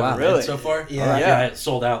drink that we've Oh, ever wow. made Really? so far. Yeah. Yeah. It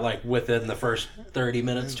sold out like within the first 30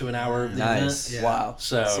 minutes to an hour of the Nice. event. Yeah. Wow.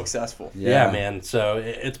 So- Successful. Yeah, man. So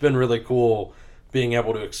it's been really cool being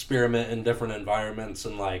able to experiment in different environments,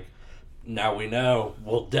 and like now we know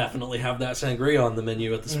we'll definitely have that sangria on the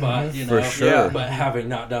menu at the spot, you know. For sure. Yeah. But having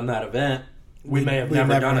not done that event, we may have we never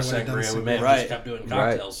never done a would've done sangria. We may have Right. just kept doing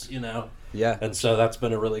cocktails, you know. Yeah. And so that's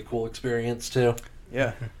been a really cool experience too.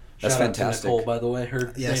 Yeah. That's Shout out to fantastic. Nicole, by the way,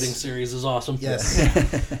 her Yes. dating series is awesome. Yes.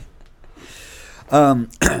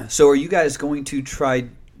 So are you guys going to try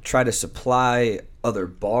to supply other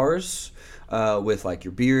bars with like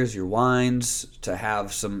your beers, your wines, to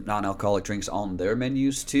have some non-alcoholic drinks on their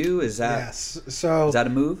menus too? Is that Yes. So is that a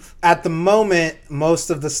move? at the moment, most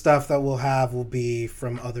of the stuff that we'll have will be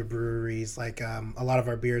from other breweries. Like a lot of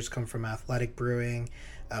our beers come from Athletic Brewing,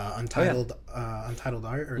 Untitled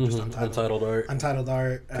Art, or just Untitled Art. Untitled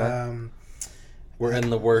Art. We're in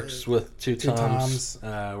the works with Two Two Toms.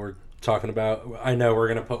 Toms. We're talking about. I know we're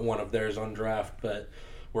gonna put one of theirs on draft, but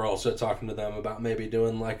we're also talking to them about maybe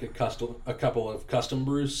doing like a couple of custom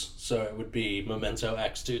brews. So it would be Memento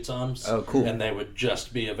X Two Toms. Oh, cool. And they would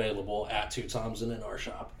just be available at Two Toms and in our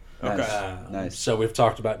shop. Nice. Okay. Nice. So we've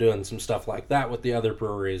talked about doing some stuff like that with the other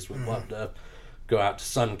breweries. We'd love to go out to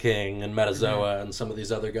Sun King and Metazoa and some of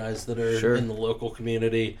these other guys that are Sure. in the local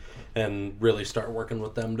community, and really start working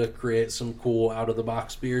with them to create some cool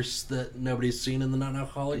out-of-the-box beers that nobody's seen in the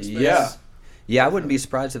non-alcoholic space. Yeah. Yeah, I wouldn't be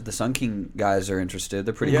surprised if the Sun King guys are interested.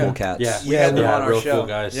 They're pretty Yeah. cool cats. Yeah, We had them yeah, on our real show. cool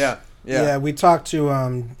guys. Yeah. Yeah, we talked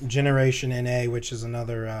to Generation NA, which is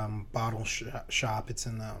another bottle shop. It's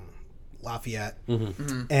in Lafayette.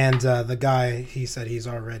 And the guy, he said he's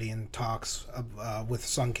already in talks with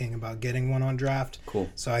Sun King about getting one on draft. Cool.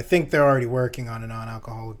 So I think they're already working on a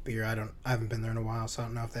non-alcoholic beer. I haven't been there in a while, so I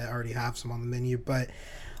don't know if they already have some on the menu. But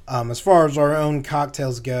as far as our own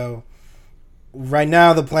cocktails go, right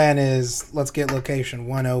now the plan is let's get location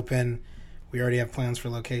 1 open. We already have plans for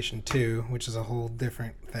location 2, which is a whole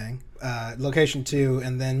different thing. Location 2,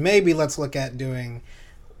 and then maybe let's look at doing,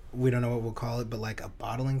 we don't know what we'll call it, but like a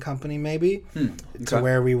bottling company maybe, to Okay.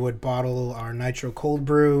 where we would bottle our nitro cold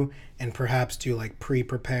brew and perhaps do like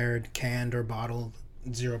pre-prepared canned or bottled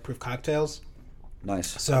zero proof cocktails.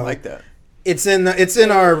 Nice. So I like that. it's in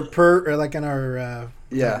our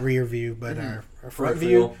rear view, but our front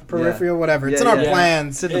view, peripheral, whatever. It's in Yeah, our yeah.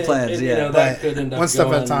 plans. It's in the plans, You yeah. know, that But could end up one step at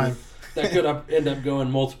a going- time. That could end up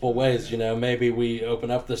going multiple ways. You know, maybe we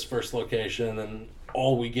open up this first location and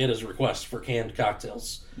all we get is requests for canned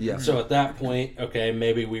cocktails. Yeah. So at that point, okay,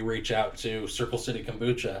 maybe we reach out to Circle City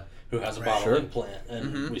Kombucha, who has a bottling Sure. plant,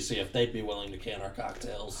 and we see if they'd be willing to can our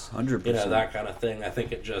cocktails. 100%. You know, that kind of thing. I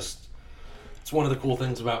think it's one of the cool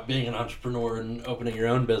things about being an entrepreneur and opening your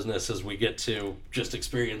own business is we get to just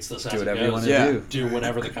experience this as Do it whatever you goes. want to Yeah. do. Do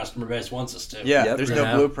whatever the customer base wants us to. Yeah, Yep. there's You no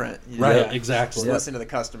know? blueprint. You Right, just exactly. listen to the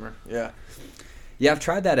customer. Yeah. Yeah, I've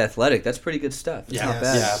tried that athletic. That's pretty good stuff. It's Yeah, not Yes.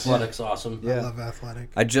 bad. yeah, athletic's awesome. I Yeah. love athletic.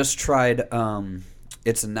 I just tried.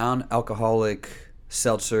 It's a non-alcoholic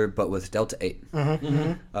seltzer, but with Delta 8,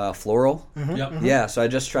 floral. Yep. Yeah, so I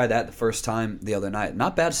just tried that the first time the other night.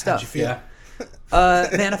 Not bad How'd stuff. you feel? Yeah.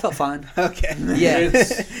 Man, I felt fine. Okay. Yeah.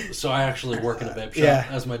 So I actually work in a vape shop Yeah.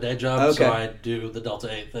 as my day job, Okay. so I do the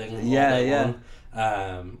Delta 8 thing all Yeah, day yeah.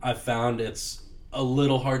 long. I've found it's a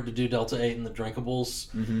little hard to do Delta 8 in the drinkables.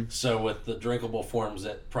 Mm-hmm. So with the drinkable forms,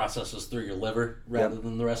 it processes through your liver rather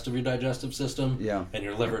than the rest of your digestive system. Yeah. And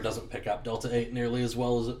your liver doesn't pick up Delta 8 nearly as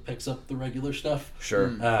well as it picks up the regular stuff.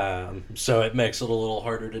 Sure. So it makes it a little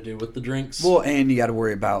harder to do with the drinks. Well, and you got to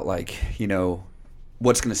worry about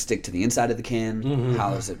what's going to stick to the inside of the can.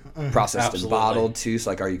 How is it processed Absolutely. and bottled too? So,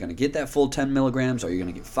 like, are you going to get that full 10 milligrams? Are you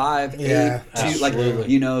going to get 5, Yeah. 8, 2? Like,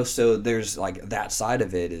 Absolutely. so there's like that side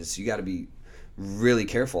of it is you got to be really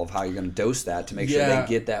careful of how you're going to dose that to make sure Yeah. they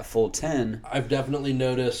get that full 10. I've definitely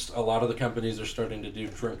noticed a lot of the companies are starting to do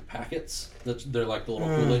drink packets. They're like the little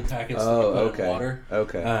Kool-Aid packets that you put in water.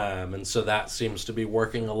 Okay. And so that seems to be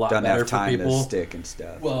working a lot Doesn't better have for time to people. stick and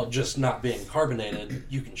stuff. Well, just not being carbonated,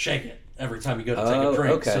 you can shake it every time you go to take Oh, a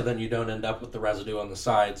drink, okay. so then you don't end up with the residue on the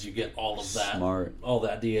sides. You get all of that, Smart. all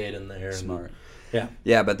that D8 in there. and- Smart. Yeah.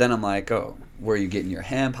 Yeah, but then I'm like, oh, where are you getting your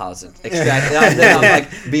hemp? How's it extracted? Then I'm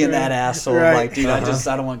like being that asshole. Right. Like, dude, I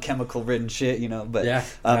don't want chemical ridden shit, But Yeah,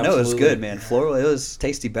 no, it was absolutely. good, man. Floral, it was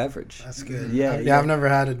tasty beverage. That's good. Yeah, Yeah, yeah. I've never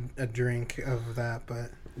had a drink of that,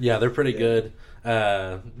 but Yeah, they're pretty good.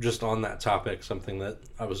 Just on that topic, something that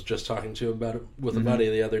I was just talking to about it with a buddy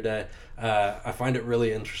the other day. I find it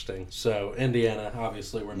really interesting. So Indiana,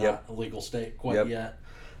 obviously, we're not Yep. a legal state quite Yep. yet.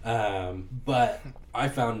 But I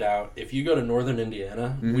found out if you go to northern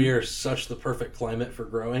Indiana, we are such the perfect climate for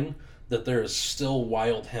growing that there is still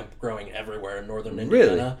wild hemp growing everywhere in northern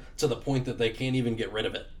Indiana to the point that they can't even get rid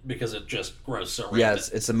of it because it just grows so rampant. Yeah,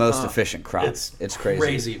 it's the most efficient crop. It's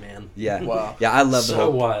crazy. man. Yeah. Wow. Yeah, I love the So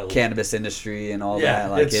whole wild. cannabis industry and all Yeah,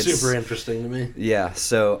 that. Like, it's super interesting to me. Yeah,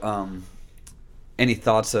 so any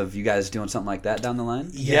thoughts of you guys doing something like that down the line?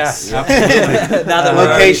 yes. Yeah, absolutely. now that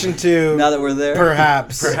we're Location 2, now that we're there.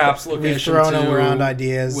 perhaps. Perhaps We've location thrown 2 around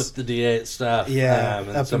ideas. with the D8 stuff, Yeah, and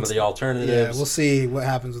up some of until- the alternatives. Yeah, we'll see what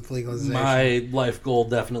happens with legalization. My life goal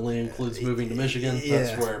definitely includes moving to Michigan. Yeah.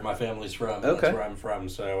 That's where my family's from. Okay. That's where I'm from.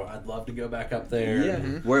 So I'd love to go back up there. Yeah.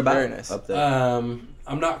 Where about? Very nice. Up there.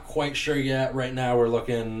 I'm not quite sure yet. Right now, we're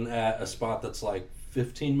looking at a spot that's like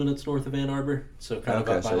 15 minutes north of Ann Arbor, so kind of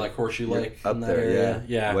up by so like Horseshoe you're Lake up in that there, area.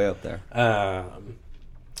 Yeah, way up there.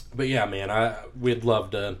 But yeah, man, we'd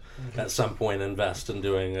love to at some point invest in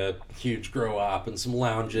doing a huge grow op and some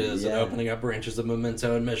lounges and Yeah. opening up branches of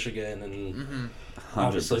Memento in Michigan and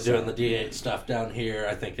obviously 100%. doing the D8 stuff down here.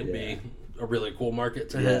 I think it'd be a really cool market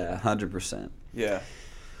to hit. Yeah, 100%. Yeah.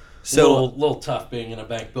 So little tough being in a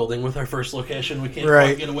bank building with our first location. We can't Right.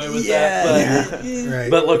 quite get away with yeah, that,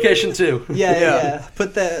 Right. but location 2. yeah.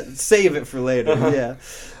 Put that, save it for later.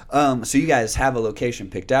 Yeah. So you guys have a location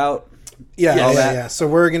picked out. Yeah, all yeah, that. yeah. So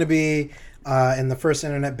we're going to be in the First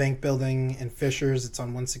Internet Bank building in Fishers. It's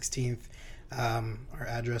on 116th. Our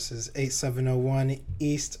address is 8701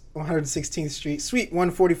 East 116th Street, Suite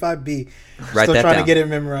 145B. Write Still that trying down. to get it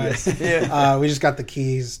memorized. Yeah. We just got the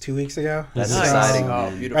keys 2 weeks ago. That's So, exciting. Oh,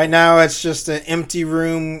 man. beautiful. right now, it's just an empty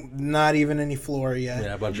room, not even any floor yet.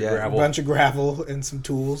 Yeah, a bunch Yeah. of A gravel. bunch of gravel and some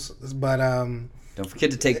tools, but Don't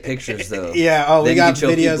forget to take pictures, though. yeah. Oh, we Then got you can show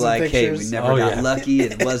videos people and like, hey, pictures. we never Oh, got yeah. lucky.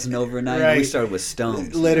 It wasn't overnight. We Right. started with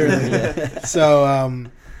stones. Literally. So,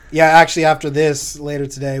 yeah, actually, after this, later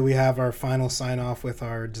today, we have our final sign off with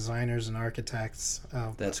our designers and architects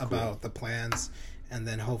That's cool. about the plans. And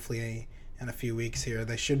then hopefully in a few weeks here,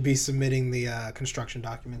 they should be submitting the construction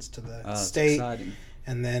documents to the That's state. exciting.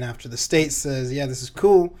 And then after the state says, yeah, this is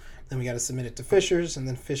cool, then we got to submit it to Fishers. And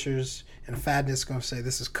then Fishers and Fadness going to say,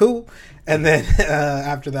 this is cool. And then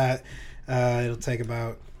after that, it'll take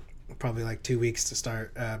about probably like 2 weeks to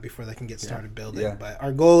start before they can get started building. Yeah. But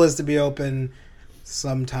our goal is to be open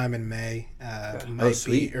sometime in May. Might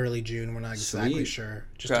sweet. be early June. We're not exactly Sweet. sure.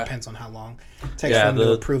 Just Okay. depends on how long it takes Yeah, for them to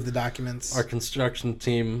the- approve the documents. Our construction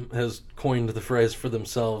team has coined the phrase for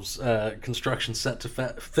themselves: "Construction set to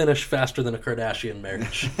finish faster than a Kardashian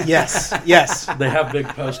marriage." Yes, yes. They have big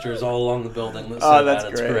posters all along the building that say Oh, that's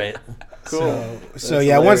that. It's great. great. Cool. So That's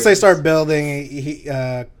yeah, once they hilarious. start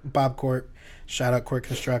building, Bob Court, shout out Court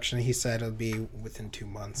Construction, he said it'll be within 2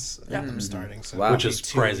 months of them starting. So Wow. it'll Which be is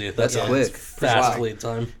two- crazy. That's yeah, quick. it's Fast Wow. lead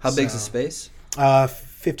time. How big's the So- space?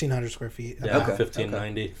 1,500 square feet. Yeah, about.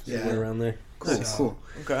 1590, somewhere around there. Cool, So- cool.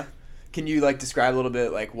 Okay. Can you like describe a little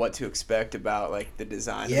bit like what to expect about like the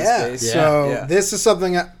design Yeah. of the space? So Yeah. this is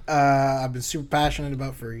something I've been super passionate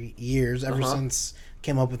about for years, ever Uh-huh. since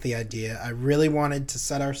came up with the idea. I really wanted to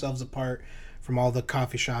set ourselves apart from all the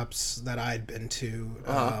coffee shops that I'd been to,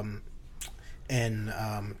 Uh-huh.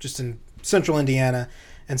 just in central Indiana.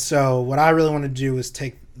 And so what I really wanted to do was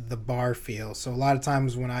take the bar feel. So a lot of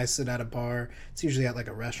times when I sit at a bar, it's usually at like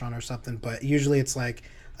a restaurant or something, but usually it's like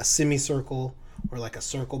a semicircle or like a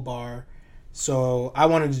circle bar. So I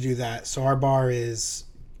wanted to do that. So our bar is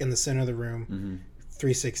in the center of the room,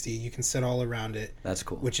 360. You can sit all around it, That's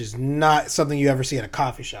cool. which is not something you ever see at a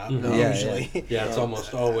coffee shop. Yeah, Usually. Yeah, it's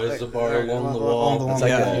almost always a bar along the along wall. the wall. It's like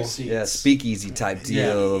Yeah. a yeah, speakeasy type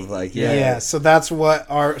deal of like Yeah. So that's what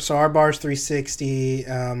our bar's 360.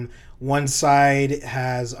 One side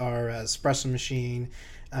has our espresso machine,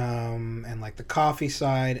 and like the coffee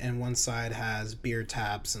side, and one side has beer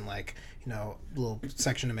taps and like a little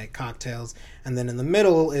section to make cocktails, and then in the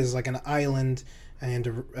middle is like an island and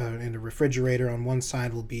a refrigerator. On one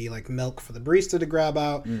side will be like milk for the barista to grab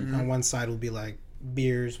out, and on one side will be like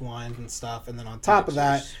beers, wines, and stuff, and then on top of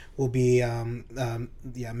that will be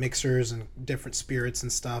mixers and different spirits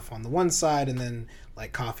and stuff on the one side, and then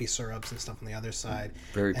like coffee syrups and stuff on the other side.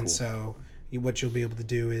 Very cool. And so what you'll be able to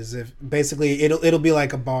do is, if basically it'll be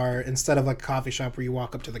like a bar instead of like a coffee shop where you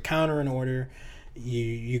walk up to the counter and order.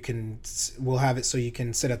 We'll have it so you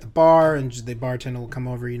can sit at the bar and the bartender will come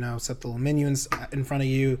over, set the little menu in front of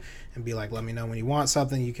you and be like, let me know when you want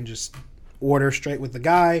something. You can just order straight with the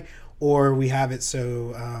guy, or we have it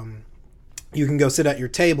so you can go sit at your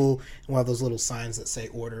table and we'll have those little signs that say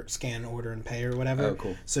scan, order, and pay or whatever. Oh,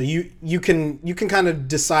 cool. So you can kind of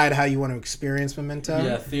decide how you want to experience Memento.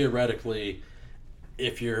 Yeah, theoretically,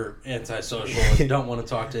 if you're antisocial and don't want to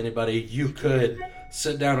talk to anybody, you could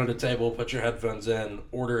sit down at a table, put your headphones in,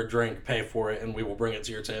 order a drink, pay for it, and we will bring it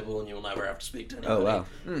to your table, and you'll never have to speak to anybody. Oh, wow.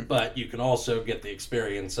 But you can also get the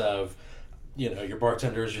experience of, your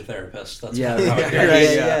bartender is your therapist. That's Yeah, kind of how it right,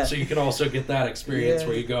 goes. yeah. So you can also get that experience Yeah.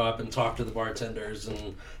 where you go up and talk to the bartenders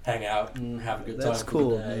and hang out and have a good That's time.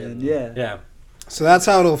 cool, for the day. man. And- Yeah. Yeah. So that's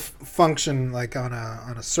how it'll function, like on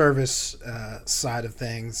a service side of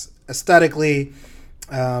things. Aesthetically,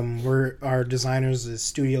 our designers is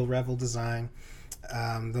Studio Revel Design.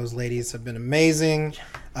 Those ladies have been amazing.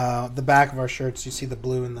 The back of our shirts, you see the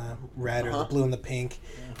blue and the red, or the blue and the pink.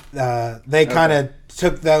 They kind of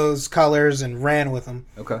took those colors and ran with them.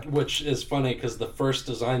 Okay. Which is funny because the first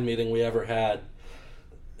design meeting we ever had,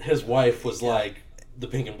 his wife was like, "The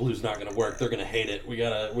pink and blue's not going to work. They're going to hate it. We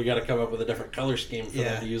gotta come up with a different color scheme for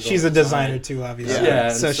them to use." She's on a the designer design." too, obviously. Yeah,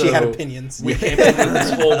 and so she had so opinions. We came up with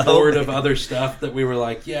this whole board of other stuff that we were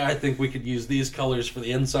like, "Yeah, I think we could use these colors for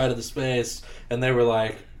the inside of the space," and they were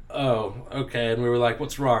like, "Oh, okay," and we were like,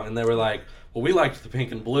 "What's wrong?" And they were like, "Well, we liked the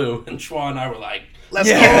pink and blue," and Schwa and I were like, Let's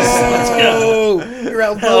go. go! You're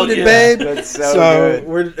outvoted, yeah. babe. That's so good.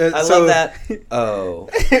 we're. I love that. Oh.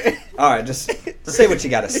 All right, just say what you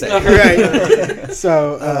got to say. Right.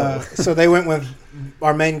 So they went with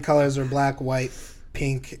our main colors are black, white,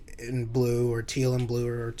 pink, and blue, or teal and blue,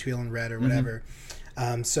 or teal and red, or whatever.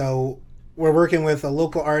 So we're working with a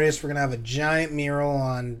local artist. We're gonna have a giant mural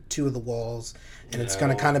on 2 of the walls, and it's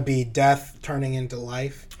gonna kind of be death turning into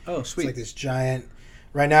life. Oh, It's sweet. like this giant.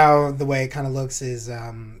 Right now, the way it kind of looks is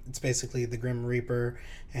it's basically the Grim Reaper,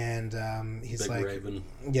 and he's Big like Raven.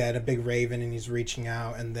 yeah, and a big raven, and he's reaching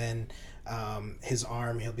out, and then his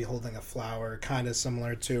arm, he'll be holding a flower, kind of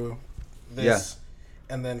similar to this.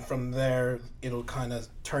 And then from there, it'll kind of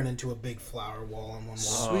turn into a big flower wall on one wall.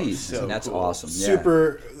 Sweet. so That's cool. awesome. Yeah.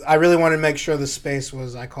 Super. I really wanted to make sure the space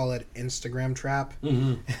was, I call it Instagram trap.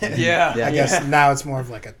 Yeah. Yeah. I guess now it's more of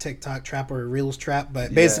like a TikTok trap or a Reels trap.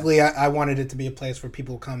 But basically, I wanted it to be a place where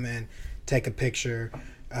people come in, take a picture,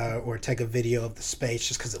 or take a video of the space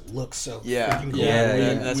just because it looks so Yeah. freaking cool. Yeah,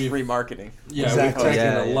 Yeah, That's we've- free marketing. Yeah, Exactly. we've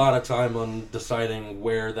taken Yeah, a yeah. lot of time on deciding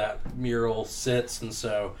where that mural sits, and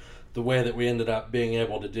so the way that we ended up being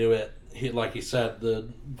able to do it, like you said, the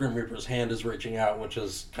Grim Reaper's hand is reaching out, which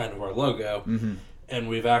is kind of our logo. Mm-hmm. And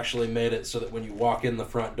we've actually made it so that when you walk in the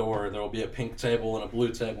front door, there will be a pink table and a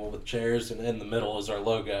blue table with chairs, and in the middle is our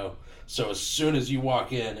logo. So as soon as you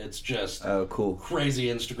walk in, it's just Oh, cool. crazy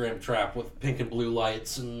Instagram trap with pink and blue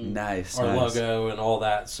lights and Nice, our nice. logo and all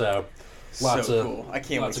that. So lots So of cool. I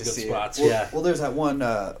can't lots wait of to good see it. spots. Well, yeah. well, there's that one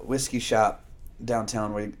whiskey shop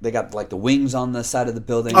downtown where they got like the wings on the side of the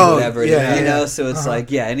building Oh, or whatever. yeah, you know, yeah. so it's like,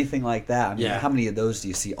 yeah, anything like that. I mean, Yeah. how many of those do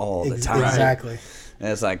you see all the time? Exactly. And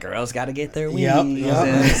it's like, girls got to get their wings. Yep, yep.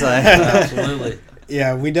 And it's like, Absolutely.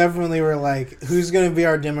 Yeah, we definitely were like, who's going to be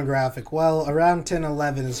our demographic? Well, around 10,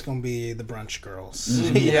 11 is going to be the brunch girls.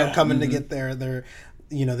 You know, coming to get their,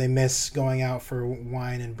 you know, they miss going out for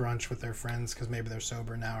wine and brunch with their friends because maybe they're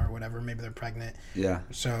sober now or whatever. Maybe they're pregnant. yeah.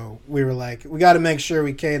 So we were like, we got to make sure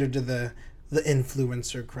we cater to the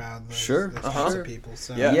influencer crowd. Sure. Those types of people.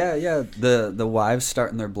 So Yeah. Yeah. The wives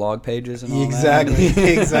starting their blog pages and all Exactly.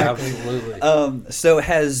 that. Exactly. Absolutely. So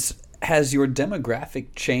has your demographic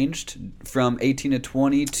changed from 18 to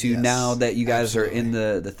 20 to Yes, now that you guys are in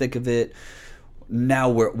the thick of it? Now,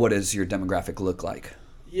 what does your demographic look like?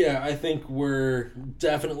 Yeah, I think we're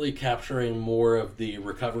definitely capturing more of the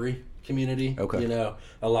recovery community. Okay. You know,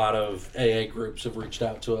 a lot of AA groups have reached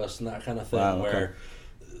out to us and that kind of thing Wow, okay. where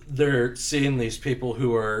they're seeing these people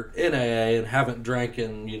who are in AA and haven't drank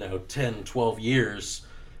in, 10, 12 years,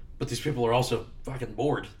 but these people are also fucking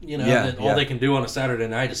bored. Yeah, all yeah. they can do on a Saturday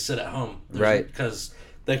night is sit at home. Right. Because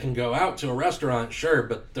they can go out to a restaurant, sure,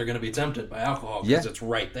 but they're going to be tempted by alcohol because Yeah. it's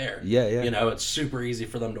right there. Yeah, yeah. It's super easy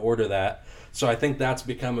for them to order that. So I think that's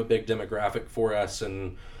become a big demographic for us,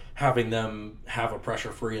 and having them have a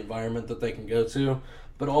pressure-free environment that they can go to.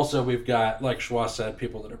 But also we've got, like Schwa said,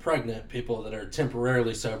 people that are pregnant, people that are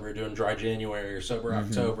temporarily sober doing dry January or sober Mm-hmm.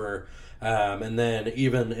 October. And then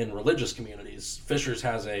even in religious communities, Fishers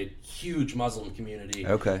has a huge Muslim community.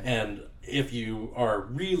 Okay. And if you are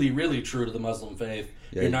really, really true to the Muslim faith,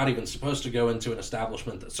 Yeah. you're not even supposed to go into an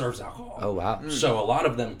establishment that serves alcohol. Oh, wow. So a lot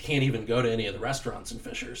of them can't even go to any of the restaurants in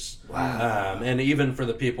Fishers. Wow. And even for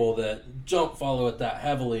the people that don't follow it that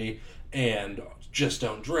heavily and just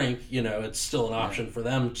don't drink, it's still an option for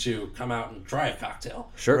them to come out and try a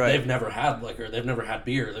cocktail. Sure. Right. They've never had liquor. They've never had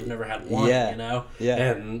beer. They've never had wine, Yeah. Yeah.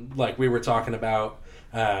 And like we were talking about,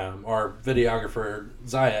 our videographer,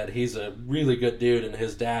 Zayed, he's a really good dude, and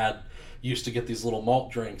his dad used to get these little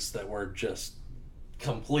malt drinks that were just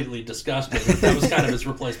completely disgusting. That was kind of his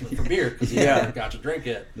replacement for beer because he never got to drink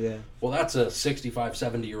it. Yeah. Well, that's a 65,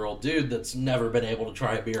 70-year-old dude that's never been able to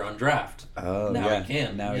try a beer on draft. Oh, now yeah. he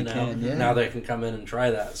can. Now he can, yeah. Now they can come in and try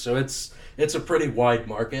that. So it's a pretty wide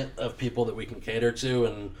market of people that we can cater to,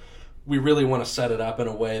 and we really want to set it up in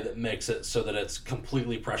a way that makes it so that it's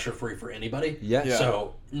completely pressure-free for anybody. Yeah. Yeah.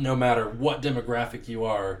 So no matter what demographic you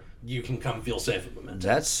are, you can come feel safe at Memento.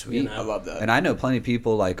 That's sweet. I love that. And I know plenty of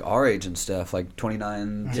people like our age and stuff, like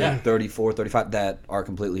 29 to Yeah. 34, 35, that are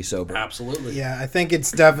completely sober. Absolutely. Yeah, I think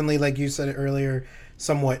it's definitely, like you said earlier,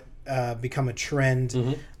 somewhat become a trend.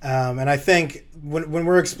 And I think when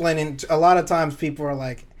we're explaining, a lot of times people are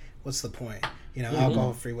like, what's the point?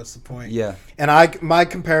 Alcohol free, what's the point? Yeah. And my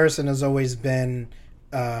comparison has always been,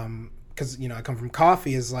 because, I come from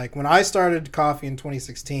coffee, is like when I started coffee in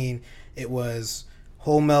 2016, it was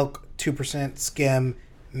whole milk, 2% skim,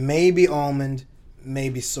 maybe almond,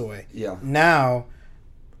 maybe soy. Yeah. Now,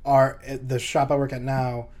 the shop I work at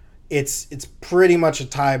now, it's pretty much a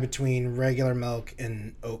tie between regular milk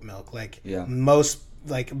and oat milk. Like Yeah. most,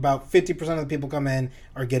 like about 50% of the people come in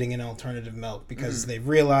are getting an alternative milk because they've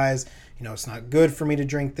realized, it's not good for me to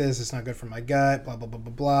drink this. It's not good for my gut, blah, blah, blah,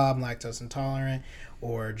 blah, blah. I'm lactose intolerant,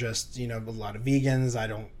 or just, a lot of vegans. I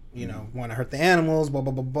don't, want to hurt the animals, blah,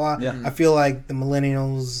 blah, blah, blah. Yeah. I feel like the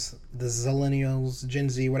millennials, the zillennials, Gen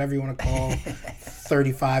Z, whatever you want to call,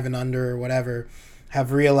 35 and under or whatever,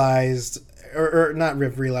 have realized, or not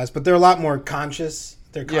realized, but they're a lot more conscious.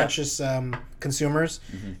 They're conscious consumers,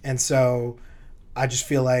 and so I just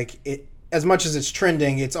feel like it. As much as it's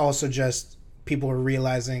trending, it's also just people are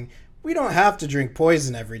realizing we don't have to drink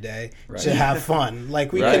poison every day to have fun.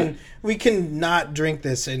 Like we can not drink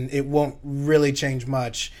this, and it won't really change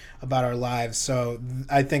much about our lives. So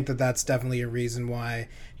I think that that's definitely a reason why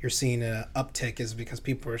you're seeing an uptick, is because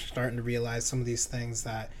people are starting to realize some of these things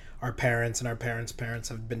that our parents and our parents' parents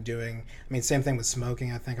have been doing. I mean, same thing with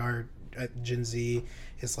smoking. I think our Gen Z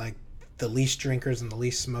is like the least drinkers and the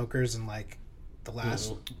least smokers in like the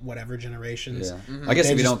last whatever generations. I guess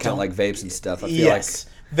if you don't count like vapes and stuff, I feel like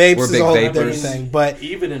vapes we're is big a whole vapors. different thing. But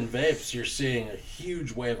Even in vapes, you're seeing a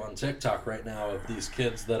huge wave on TikTok right now of these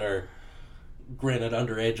kids that are, granted,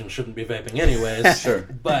 underage and shouldn't be vaping anyways. Sure.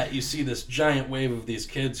 But you see this giant wave of these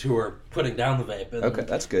kids who are putting down the vape. And Okay,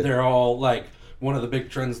 that's good. They're all like, one of the big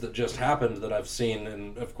trends that just happened that I've seen,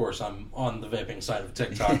 and of course I'm on the vaping side of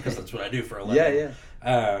TikTok because that's what I do for a living.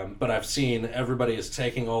 But I've seen everybody is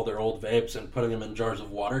taking all their old vapes and putting them in jars of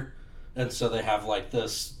water, and so they have like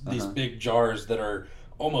these big jars that are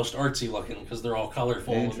almost artsy looking because they're all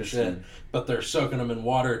colorful and shit. But they're soaking them in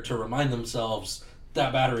water to remind themselves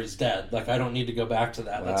that battery's dead. Like, I don't need to go back to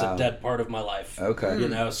that. That's a dead part of my life. Okay. You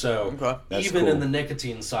know, so That's even cool. in the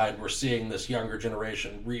nicotine side, we're seeing this younger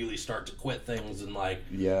generation really start to quit things and like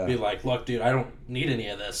be like, look, dude, I don't need any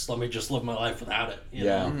of this. Let me just live my life without it. You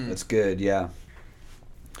know? That's good. Yeah.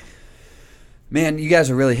 Man, you guys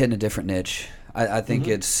are really hitting a different niche. I think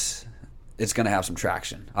it's going to have some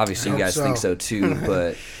traction. Obviously, you guys think so too,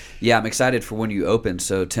 but yeah, I'm excited for when you open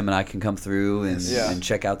so Tim and I can come through and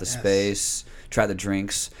check out the space, try the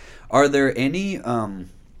drinks. Are there any,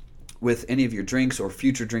 with any of your drinks or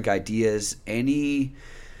future drink ideas, any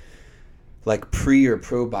like pre or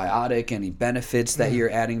probiotic, any benefits that you're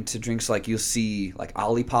adding to drinks? Like you'll see like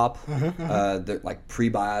Olipop, they're like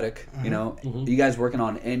prebiotic, you know? Are you guys working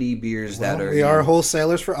on any beers that are... we are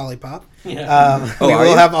wholesalers for Olipop. Yeah. We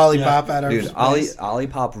will have Olipop at our Dude, place.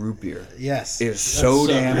 Olipop root beer Yes. is so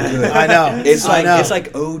damn good. I know. It's like I know. it's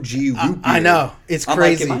like OG root beer. I know. It's I'm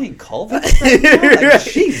crazy. like, am I in Culver's right now? Like,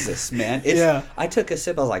 Jesus, man. It's, I took a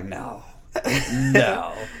sip. I was like, no.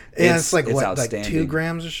 And it's like what, like outstanding. 2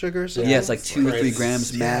 grams of sugar or something? Yeah, it's like 2 or 3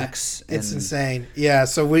 grams max. It's and insane. Yeah,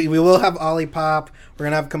 so we will have Olipop. We're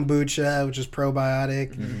going to have kombucha, which is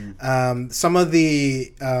probiotic. Some of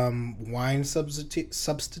the wine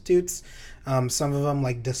substitutes, some of them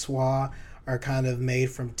like Dessois, are kind of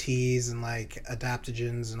made from teas and like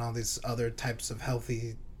adaptogens and all these other types of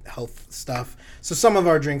health stuff. So some of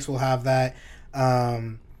our drinks will have that.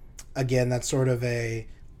 Again, that's sort of a...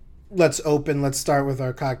 Let's start with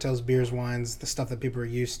our cocktails, beers, wines, the stuff that people are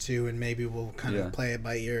used to, and maybe we'll kind of play it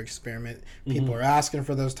by ear, experiment. People are asking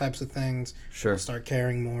for those types of things. Sure. We'll start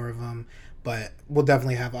carrying more of them. But we'll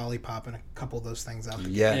definitely have Olipop and a couple of those things out there.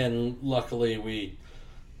 Yeah. And luckily we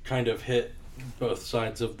kind of hit both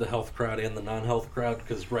sides of the health crowd and the non-health crowd,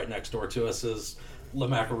 because right next door to us is Le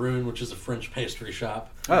Macaroon, which is a French pastry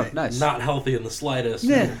shop. Oh, nice. Not healthy in the slightest.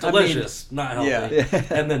 Yeah, Delicious, not healthy. Yeah.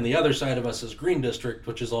 And then the other side of us is Green District,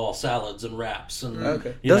 which is all salads and wraps. And,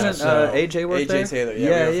 Okay. you know, Doesn't so- AJ work there? AJ Taylor, Yeah, we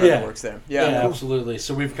have a friend that works there. Yeah, Yeah, absolutely.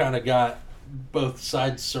 So we've kind of got both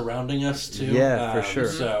sides surrounding us too. Yeah, for sure.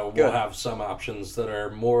 So Good. we'll have some options that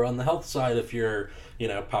are more on the health side if you're, you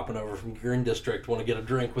know, popping over from Green District, want to get a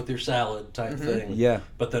drink with your salad type thing. Yeah.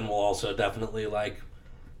 But then we'll also definitely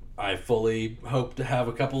I fully hope to have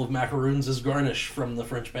a couple of macaroons as garnish from the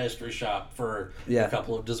French pastry shop for a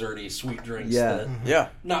couple of desserty sweet drinks. Yeah.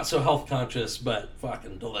 That not so health conscious, but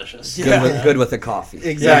fucking delicious. Good with the coffee.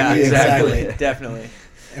 Exactly. Definitely.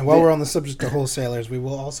 And while we're on the subject of wholesalers, we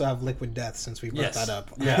will also have Liquid Death, since we brought Yes. that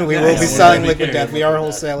up. Yeah. We Yeah, will yeah, be we're selling gonna be Liquid carrying Death. We are Liquid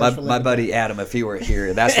Death. wholesalers for My Liquid buddy Adam, if he were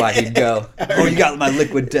here, that's why he'd go. Oh, you got my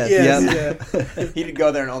liquid death. Yes, Yep. He'd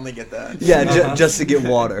go there and only get that. Yeah, just to get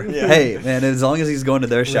water. Yeah. Hey, man, as long as he's going to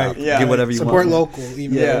their shop, Yeah. get whatever you Support want. local,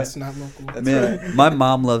 even Yeah. if it's not local. Man, my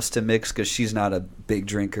mom loves to mix because she's not a big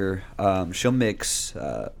drinker. She'll mix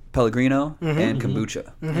Pellegrino and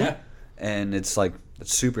kombucha, Yeah. and it's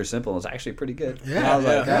super simple. It's actually pretty good. Yeah, I was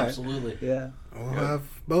like, all right. Absolutely. Yeah, We'll have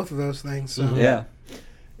both of those things. So. yeah.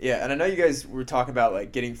 Yeah, and I know you guys were talking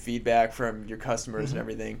about getting feedback from your customers and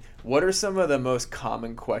everything. What are some of the most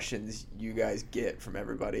common questions you guys get from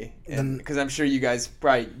everybody? Because I'm sure you guys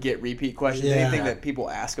probably get repeat questions. Yeah. Anything that people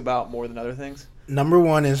ask about more than other things? Number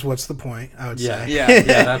one is, what's the point? I would Yeah. say. Yeah,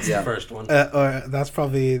 that's the first one. Or that's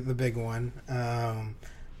probably the big one.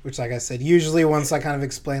 which, like I said, usually once I kind of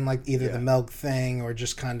explain like either the milk thing or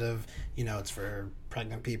just kind of, it's for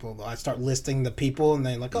pregnant people, I start listing the people and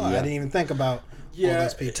they're like, I didn't even think about all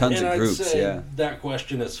those people. Tons and of I'd groups, say that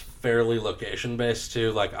question is fairly location based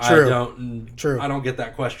too. Like True. I don't get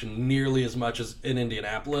that question nearly as much as in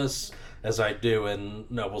Indianapolis as I do in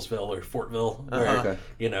Noblesville or Fortville,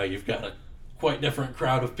 where you've got a quite different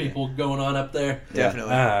crowd of people going on up there.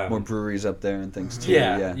 Definitely. More breweries up there and things too.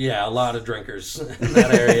 Yeah, a lot of drinkers in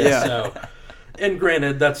that area. So, and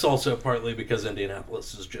granted, that's also partly because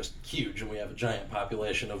Indianapolis is just huge and we have a giant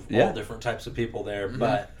population of all different types of people there.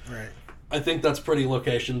 But I think that's pretty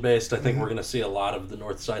location based. I think we're going to see a lot of the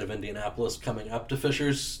north side of Indianapolis coming up to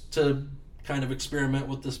Fishers to kind of experiment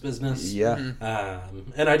with this business. Yeah.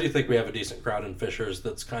 And I do think we have a decent crowd in Fishers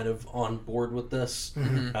that's kind of on board with this.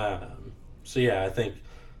 So I think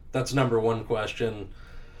that's number one question.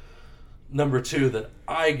 Number two that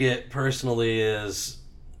I get personally is,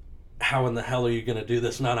 how in the hell are you going to do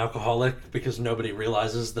this non-alcoholic? Because nobody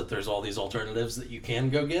realizes that there's all these alternatives that you can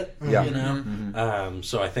go get.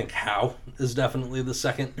 So I think how is definitely the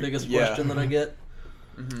second biggest question that I get.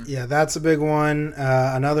 Yeah, that's a big one.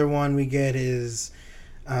 Another one we get is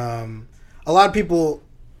a lot of people,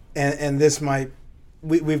 and this might,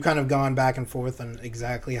 we've kind of gone back and forth on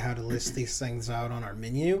exactly how to list these things out on our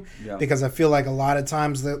menu, because I feel like a lot of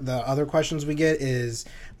times the other questions we get is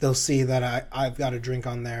they'll see that I've got a drink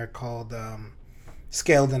on there called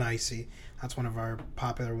Scaled and Icy. That's one of our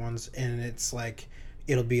popular ones, and it's like,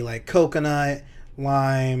 it'll be like coconut,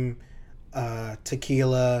 lime,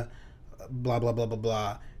 tequila, blah blah blah blah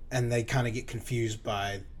blah, and they kind of get confused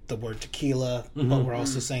by the word tequila, but we're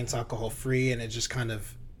also saying it's alcohol free, and it just kind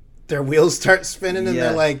of, their wheels start spinning, and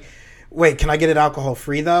they're like, wait, can I get it alcohol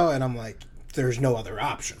free though? And I'm like, there's no other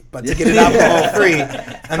option but to get it alcohol free.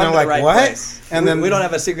 And they're like, what? Place. And then we don't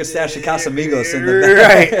have a secret stash of Casamigos in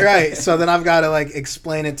the right. So then I've got to like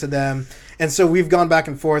explain it to them, and so we've gone back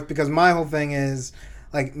and forth, because my whole thing is,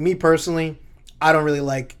 like, me personally, I don't really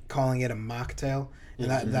like calling it a mocktail, and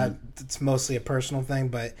that's mostly a personal thing.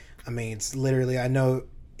 But I mean, it's literally, I know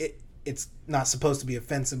it's not supposed to be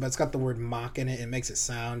offensive, but it's got the word mock in it. It makes it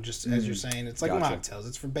sound just as you're saying. It's like mocktails.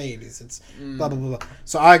 It's for babies. It's blah blah blah blah.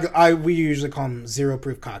 So we usually call them 0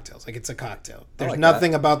 proof cocktails. Like, it's a cocktail. There's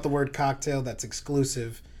nothing about the word cocktail that's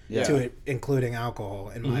exclusive to it, including alcohol,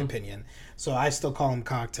 in my opinion. So I still call them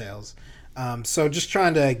cocktails. So just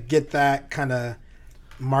trying to get that kind of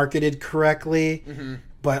marketed correctly,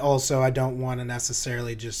 but also I don't want to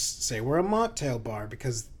necessarily just say we're a mocktail bar,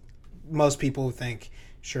 because most people think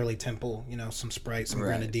Shirley Temple, some Sprite, some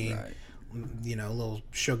grenadine, a little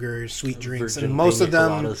sugar, sweet drinks, Virgin and most of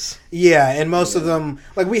them, of them,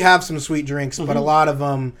 like, we have some sweet drinks, but a lot of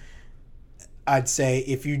them, I'd say,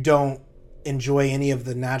 if you don't enjoy any of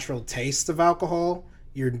the natural taste of alcohol,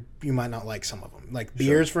 you might not like some of them. Like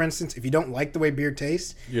beers, for instance, if you don't like the way beer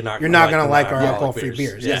tastes, you're not going to like our alcohol-free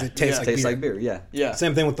beers, because it tastes like beer. Yeah.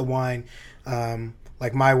 Same thing with the wine.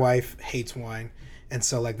 Like, my wife hates wine, and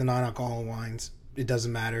so, like, the non-alcoholic wines, it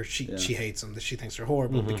doesn't matter. She hates them. She thinks they're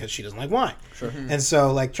horrible because she doesn't like wine. Sure. And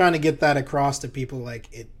so, like, trying to get that across to people,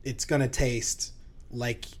 like, it's going to taste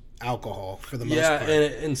like alcohol for the most part. Yeah,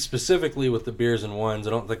 and specifically with the beers and wines, I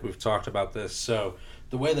don't think we've talked about this. So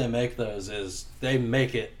the way they make those is they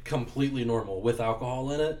make it completely normal with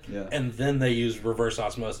alcohol in it, and then they use reverse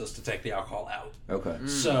osmosis to take the alcohol out. Okay.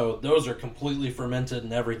 So those are completely fermented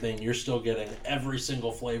and everything. You're still getting every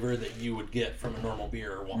single flavor that you would get from a normal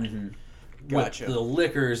beer or wine. Gotcha. With the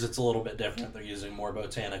liquors, it's a little bit different. They're using more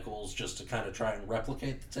botanicals just to kind of try and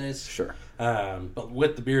replicate the taste. Sure. But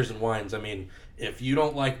with the beers and wines, I mean, if you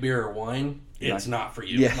don't like beer or wine, it's not for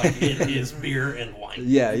you. Like, it is beer and wine.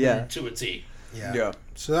 To a T. Yeah.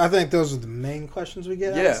 So I think those are the main questions we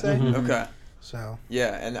get, I'd say. Okay. So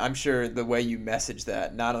and I'm sure the way you message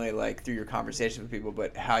that, not only like through your conversation with people,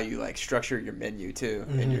 but how you like structure your menu too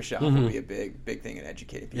in your shop will be a big thing in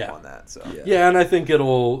educating people on that. So and I think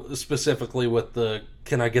it'll, specifically with the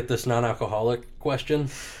 "can I get this non-alcoholic" question,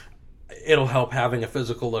 it'll help having a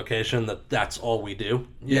physical location that's all we do.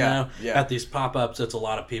 You know? At these pop-ups, it's a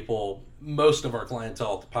lot of people. Most of our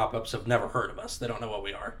clientele at the pop-ups have never heard of us. They don't know what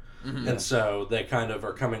we are. And so they kind of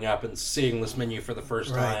are coming up and seeing this menu for the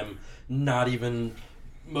first time,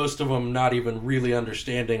 most of them not even really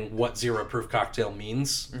understanding what 0 proof cocktail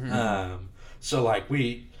means. So like,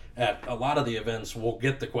 we, at a lot of the events, we'll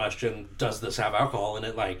get the question, does this have alcohol in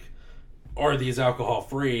it? Like, are these alcohol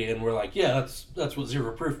free? And we're like, that's what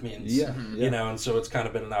 0 proof means. And so it's kind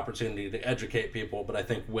of been an opportunity to educate people. But I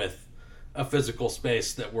think with a physical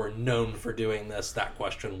space that we're known for doing this, that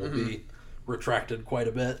question will be retracted quite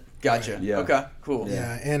a bit. Gotcha. Yeah. Okay. Cool.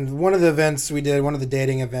 Yeah, and one of the events we did, one of the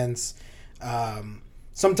dating events,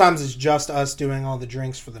 sometimes it's just us doing all the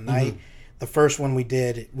drinks for the night. The first one we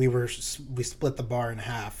did, we split the bar in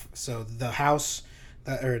half. So the house,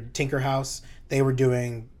 or Tinker House, they were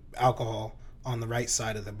doing alcohol on the right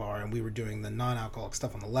side of the bar, and we were doing the non-alcoholic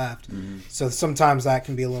stuff on the left. So sometimes that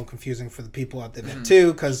can be a little confusing for the people at the event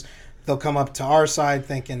too, because they'll come up to our side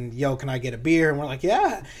thinking, "Yo, can I get a beer?" And we're like,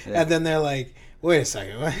 "Yeah," and then they're like, "Wait a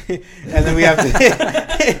second," and then we have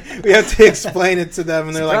to explain it to them,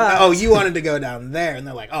 and they're like, "Oh, you wanted to go down there," and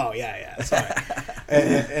they're like, "Oh, yeah, sorry."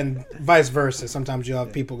 and vice versa. Sometimes you'll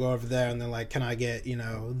have people go over there, and they're like, "Can I get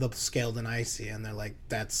the scaled and icy?" And they're like,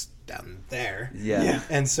 "That's down there." Yeah.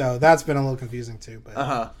 And so that's been a little confusing too.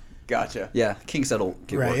 But Gotcha. Yeah, kinks that'll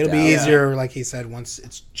get right, worked it'll be out. easier, like he said, once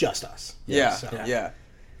it's just us. Yeah. So- Yeah.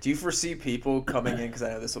 Do you foresee people coming in, because I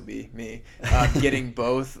know this will be me, getting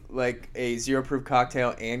both like a zero proof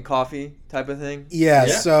cocktail and coffee type of thing? Yeah,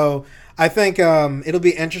 Yeah. so I think it'll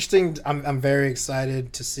be interesting. I'm very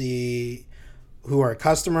excited to see who our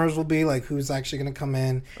customers will be, like who's actually going to come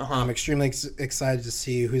in. I'm extremely excited to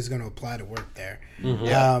see who's going to apply to work there.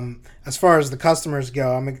 As far as the customers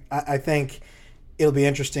go, I think it'll be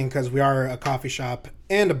interesting because we are a coffee shop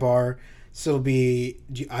and a bar, so it'll be,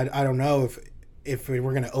 I don't know if we're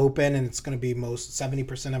going to open and it's going to be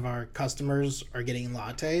 70% of our customers are getting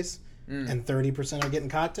lattes and 30% are getting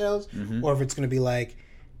cocktails, or if it's going to be like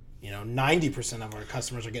 90% of our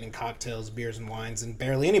customers are getting cocktails, beers, and wines, and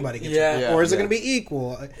barely anybody gets one. Or is it going to be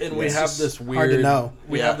equal? And we have this weird. Hard to know.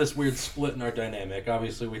 We have this weird split in our dynamic.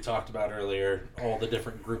 Obviously, we talked about earlier all the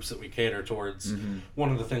different groups that we cater towards.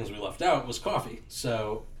 One of the things we left out was coffee.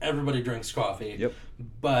 So everybody drinks coffee. Yep.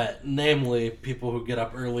 But namely, people who get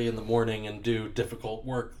up early in the morning and do difficult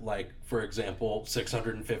work, like, for example,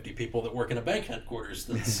 650 people that work in a bank headquarters.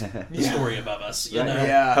 That's the story above us. You know?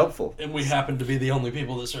 Yeah. Helpful. And we happen to be the only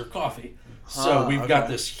people that serve coffee. So we've got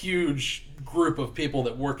this huge group of people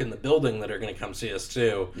that work in the building that are going to come see us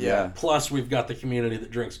too. Yeah. Plus we've got the community that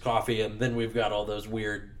drinks coffee, and then we've got all those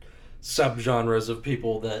weird subgenres of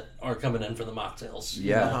people that are coming in for the mocktails.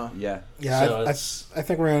 Yeah. Yeah. Yeah, So I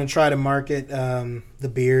think we're going to try to market the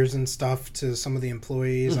beers and stuff to some of the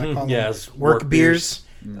employees. I call them Yes, work beers.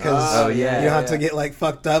 Because you don't have to get like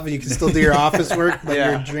fucked up, and you can still do your office work, but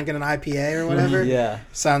you're drinking an IPA or whatever. Yeah.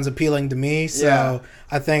 Sounds appealing to me. So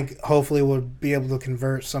I think hopefully we'll be able to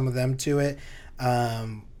convert some of them to it.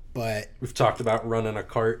 But We've talked about running a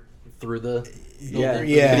cart through the Yeah. Yeah.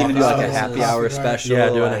 You can even do like a Oh, happy yeah. hour Right. special. Yeah,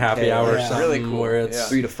 doing a like, happy hey, hour or yeah. something Really cool. where it's Yeah.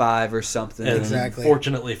 3 to 5 or something. And Exactly.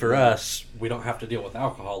 fortunately for us, we don't have to deal with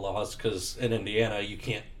alcohol laws because in Indiana you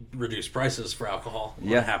can't reduce prices for alcohol on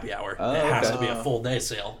Yeah. a happy hour. Oh, it has okay. to be a full day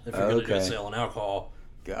sale if you're going to do a Okay. sale on alcohol.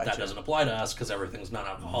 Gotcha. That doesn't apply to us because everything's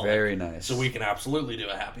non-alcoholic. Very nice. So we can absolutely do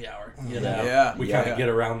a happy hour. You know, Yeah. we Yeah. kind of get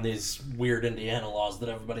around these weird Indiana laws that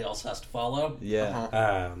everybody else has to follow.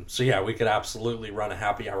 Yeah. So yeah, we could absolutely run a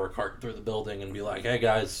happy hour cart through the building and be like, "Hey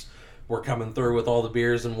guys, we're coming through with all the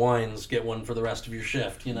beers and wines. Get one for the rest of your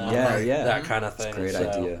shift." You know, Yeah, yeah. that kind of thing. Great So-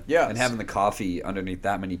 idea. Yeah. And having the coffee underneath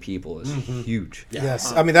that many people is huge. Yeah.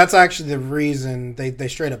 yes, I mean that's actually the reason they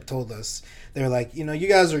straight up told us. They were like, you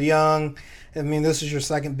guys are young. I mean, this is your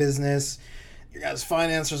second business. Your guys'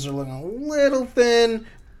 finances are looking a little thin,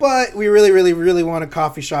 but we really, really, really want a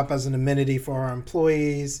coffee shop as an amenity for our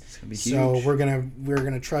employees. be So huge. we're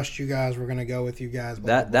gonna trust you guys. We're gonna go with you guys. blah,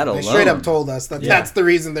 That blah, blah. alone. They straight up told us that Yeah. that's the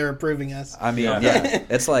reason they're approving us. I mean, Yeah. yeah.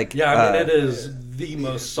 It's like Yeah, I mean, it is the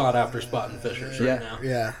most sought after spot in Fishers right Yeah. now.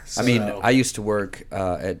 Yeah, I mean, So- I used to work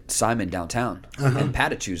at Simon downtown, and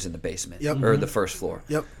Patachou's in the basement Yep. or the first floor.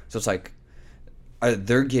 Yep. So it's like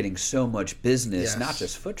they're getting so much business, Yes. not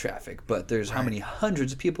just foot traffic, but there's how many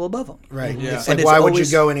hundreds of people above them. right. Yeah. It's And like it's why would you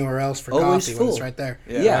always- go anywhere else for always coffee when it's full. right there?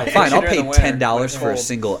 Yeah, Right. fine. I'll Especially pay during the winter, $10 when for a it's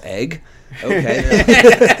single egg. Okay,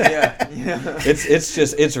 yeah.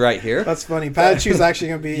 it's right here. That's funny. Patachou's actually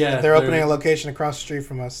going to be. Yeah, they're opening they're- a location across the street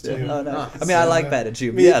from us too. Oh, no. I mean, So, I like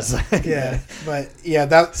Patachou. me- Yes. Yeah, but yeah,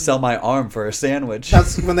 that Sell my arm for a sandwich.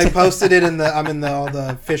 that's when they posted it in the. I'm in all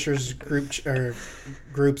the Fishers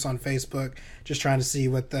groups on Facebook, just trying to see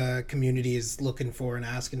what the community is looking for and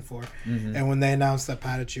asking for. And when they announced that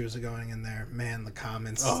Patachou was going in there, man, the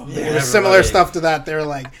comments. Oh, it man, was similar everybody- stuff to that. They were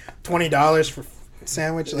like $20 for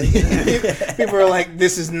sandwich. Like people are like,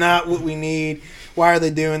 this is not what we need. Why are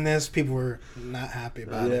they doing this? People were not happy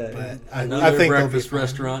about it, Yeah. but I Another think they'll be breakfast fine.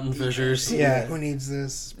 restaurant in Fishers. Yeah, who needs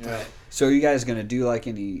this? But So are you guys gonna do like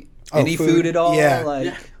any Oh, food at all? Yeah. Like,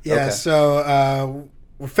 Yeah. yeah, okay. so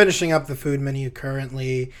we're finishing up the food menu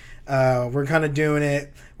currently. We're kind of doing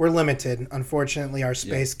it. We're limited. Unfortunately, our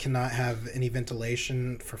space cannot have any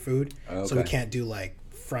ventilation for food, so we Okay. can't do like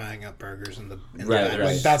frying up burgers in the Right, back.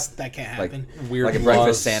 right. Like that can't Like happen. Weird like a laws.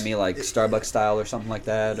 breakfast Sammy, like Starbucks style or something like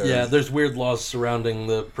that. Or, Yeah, there's weird laws surrounding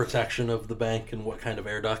the protection of the bank and what kind of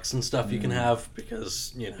air ducts and stuff you can have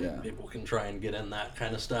because people can try and get in that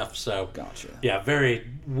kind of stuff. So, Gotcha. yeah, very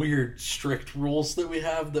weird, strict rules that we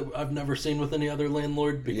have that I've never seen with any other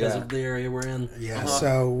landlord because Yeah. of the area we're in. Yeah.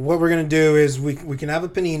 So what we're gonna do is we can have a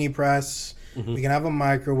panini press. Mm-hmm. We can have a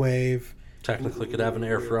microwave. Technically, could have an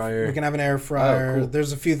air fryer. We can have an air fryer. cool.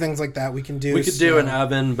 There's a few things like that we can do. We could do an so-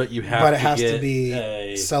 oven, but you have but to it has get to be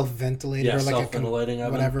a self-ventilated yeah, or like self-ventilating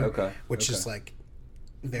oven. whatever, Okay, which is okay. like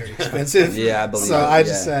very expensive. Yeah, I believe So it, I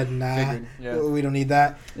just yeah. said nah, Figured, yeah. we don't need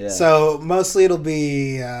that. Yeah. So mostly it'll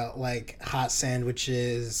be like hot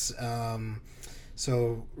sandwiches.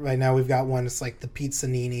 So right now we've got one. It's like the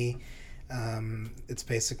pizzanini. It's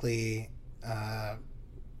basically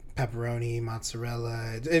pepperoni,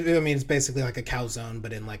 mozzarella. I mean, it's basically like a calzone,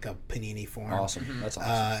 but in like a panini form. Awesome. That's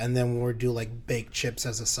awesome. And then we'll do like baked chips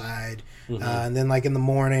as a side. And then like in the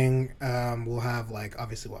morning, we'll have like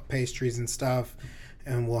obviously pastries and stuff.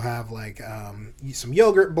 And we'll have like some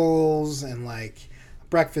yogurt bowls and like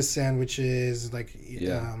breakfast sandwiches. Like,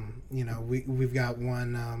 Yeah. we've got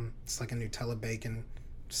one, it's like a Nutella bacon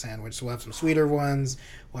sandwich. So we'll have some sweeter ones.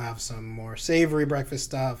 We'll have some more savory breakfast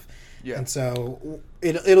stuff. Yeah. And so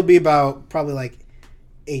it'll be about probably like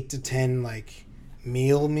 8 to 10 like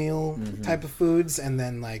meal type of foods, and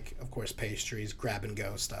then like of course pastries, grab and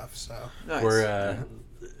go stuff. So Nice. We're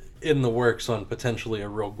in the works on potentially a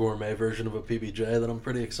real gourmet version of a PBJ that I'm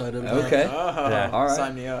pretty excited about. Okay. Yeah. All right.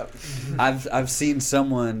 Sign me up. I've seen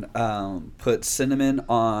someone put cinnamon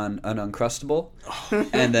on an Uncrustable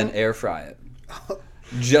and then air fry it.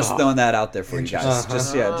 Just throwing that out there for you guys.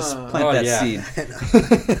 Just plant that yeah. seed.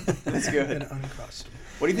 That's good. and uncrustable.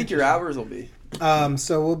 What do you think your hours will be?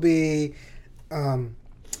 So we'll be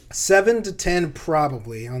 7 to 10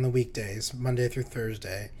 probably on the weekdays, Monday through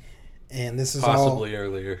Thursday. And this is Possibly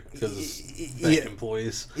earlier because bank yeah.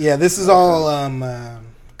 employees. Yeah, this is all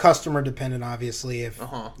customer dependent. Obviously, if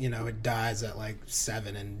Uh-huh. it dies at like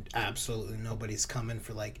 7 and absolutely nobody's coming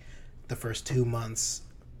for like the first 2 months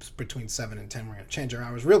between 7 and 10, we're gonna change our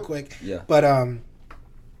hours real quick. Yeah. But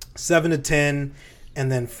 7 to 10,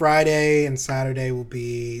 and then Friday and Saturday will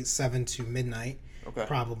be 7 to midnight. Okay.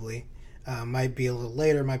 Probably. Might be a little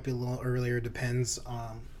later, might be a little earlier. Depends.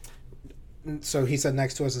 So he said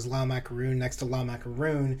next to us is La Macaroon. Next to La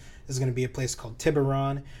Macaroon is going to be a place called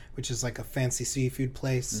Tiburon, which is like a fancy seafood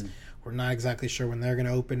place. We're not exactly sure when they're going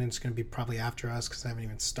to open. It's going to be probably after us because I haven't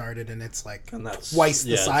even started, and it's like And that's twice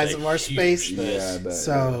the it's size a of our huge space. Yeah, I bet.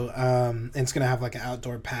 So and it's going to have like an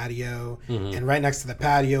outdoor patio, and right next to the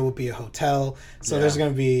patio will be a hotel. So there's going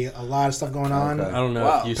to be a lot of stuff going on. Okay. I don't know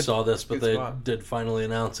Wow. if you saw this, but Good they spot. did finally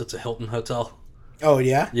announce it's a Hilton hotel. Oh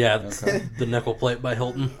yeah? Yeah, Okay. the nickel plate by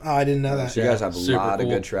Hilton. Oh, I didn't know that. So you guys have a Super lot of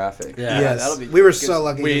cool. good traffic. Yeah, Yes, that'll be we were good. so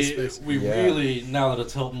lucky. to get We space. we Yeah. really, now that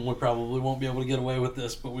it's Hilton, we probably won't be able to get away with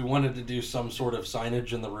this, but we wanted to do some sort of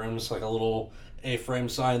signage in the rooms, like a little A-frame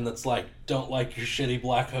sign that's like, "Don't like your shitty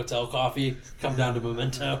black hotel coffee, come down to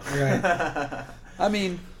Memento." Right. I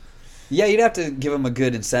mean, yeah, you'd have to give them a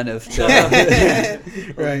good incentive to.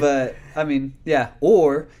 Right. But I mean, yeah.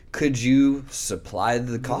 Or could you supply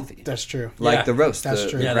the coffee, That's true. like Yeah, the roast, that's the,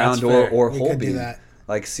 true. the Yeah, ground that's or, fair. or We whole could do bean? that.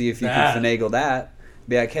 Like, see if you That- can finagle that.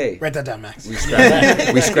 Be like, hey, Write that down, Max. we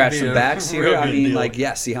scratch Be some a backs here. real I good mean, deal. like,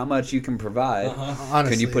 yeah, see how much you can provide.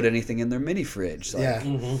 Honestly. Can you put anything in their mini fridge? Like, Yeah.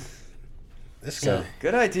 Mm-hmm. This So- guy.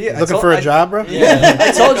 Good idea. Looking for a job, bro? Yeah.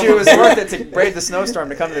 I told you it was worth it to brave the snowstorm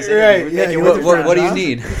to come to this interview. Right, We'd yeah, make it you worth look it. for a What do you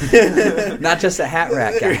job? need? Not just a hat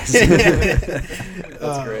rack, guys.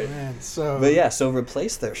 That's great. Man. So, But yeah, so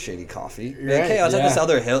replace their shitty coffee. Be like, Right, hey, I was at this yeah.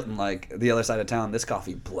 other Hilton, like the other side of town. This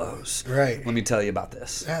coffee blows. Right. Let me tell you about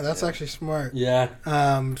this. Yeah, that's actually smart. Yeah,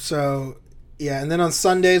 So, yeah, and then on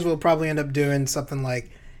Sundays we'll probably end up doing something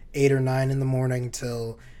like 8 or 9 in the morning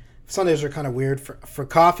till. Sundays are kind of weird for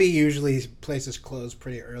coffee. Usually places close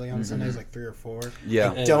pretty early on Sundays, like 3 or 4.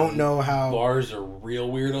 Yeah. I don't know how. bars are real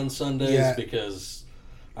weird on Sundays Yeah. because,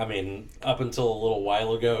 I mean, up until a little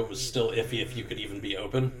while ago, it was still iffy if you could even be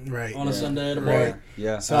open Right. on a Yeah. Sunday at a bar. Right.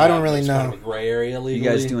 Yeah. So I don't really It's know. kind of a gray area You legally.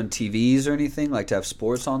 guys doing TVs or anything? Like to have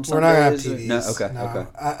sports on We're not Sundays? gonna have TVs. No. Okay.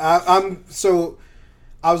 No. Okay.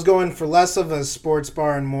 I was going for less of a sports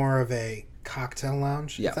bar and more of a cocktail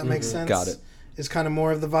lounge. Yeah. If that makes sense. Got it. Is kind of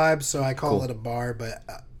more of the vibe. So I call Cool. it a bar, but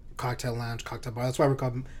cocktail lounge, cocktail bar. That's why we're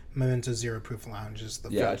called Memento Zero Proof Lounge. Is the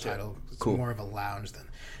full Yeah. title. It's Cool. more of a lounge than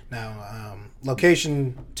now.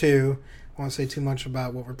 Location 2. I won't say too much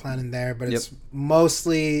about what we're planning there, but it's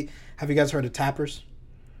mostly. Have you guys heard of Tappers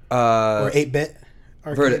or 8-bit?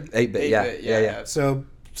 Heard it. 8-bit. Yeah. So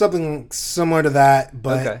something similar to that,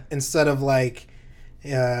 but Okay. instead of like,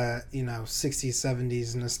 60s,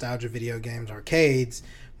 70s nostalgia video games, arcades,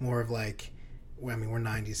 more of like, we're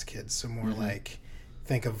 90s kids, so more like,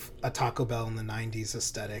 think of a Taco Bell in the 90s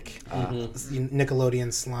aesthetic,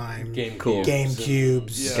 Nickelodeon slime,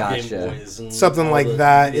 GameCubes, Gotcha. Game Boys, and something all like the-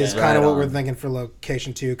 that is Right kind of what on. we're thinking for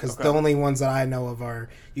location too, because the only ones that I know of are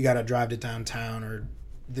you got to drive to downtown, or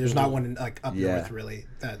there's not one like up north really.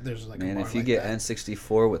 That there's like Man, a bar if you like get that.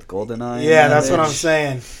 N64 with GoldenEye, Yeah, in that that's what I'm bitch,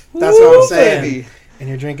 saying. That's what I'm saying. baby. And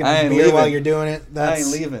you're drinking I ain't beer leaving. while you're doing it. I That's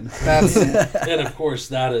ain't leaving. That's And of course,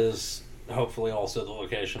 that is hopefully also the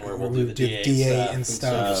location where we'll do the D8 and stuff.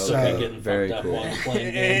 stuff, So so- getting very fucked cool. up while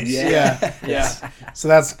playing games. yeah. So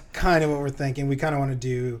that's kind of what we're thinking. We kind of want to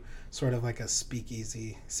do sort of like a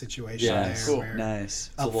speakeasy situation Yeah, there, cool. where Nice.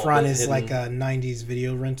 a up little front bit is hidden. like a '90s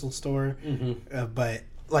video rental store, Mm-hmm. but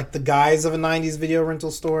like the guise of a '90s video rental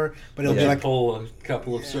store, but it'll You be can like, pull a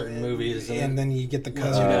couple of certain movies and then you get the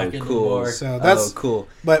Once code. you back Oh, in the cool. bar. So that's cool.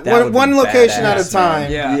 but That would one be location at a badass, man.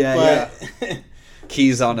 time. Yeah. Yeah, but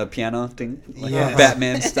Keys on a piano thing, like Yeah.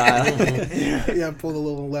 Batman style. yeah, pull the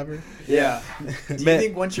little lever. Yeah. Do you Man-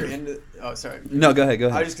 think once you're in the... Oh, sorry. No, go ahead.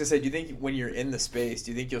 I was just going to say, do you think when you're in the space,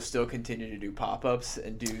 do you think you'll still continue to do pop-ups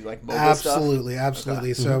and do like mobile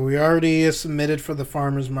Absolutely. So we already submitted for the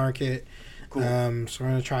farmers market. Cool. So we're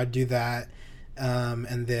gonna try to do that,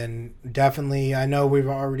 and then definitely, I know we've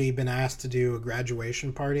already been asked to do a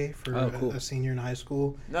graduation party for Oh, cool. a senior in high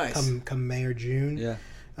school. Nice. Come May or June.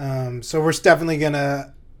 Yeah. So we're definitely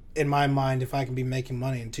gonna. In my mind, if I can be making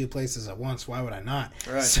money in two places at once, why would I not?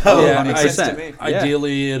 Right. So Yeah, makes I- sense to me.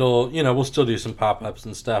 Ideally, it'll we'll still do some pop ups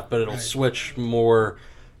and stuff, but it'll Right. switch more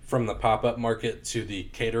from the pop up market to the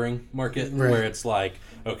catering market, Right. where it's like,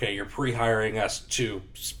 okay, you're pre hiring us to,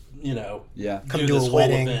 Yeah. Come do do this a whole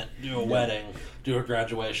wedding. event, do a wedding, do a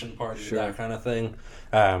graduation party, Sure. that kind of thing,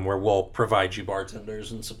 where we'll provide you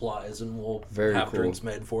bartenders and supplies, and we'll Very have cool. drinks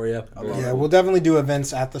made for you. yeah, we'll definitely do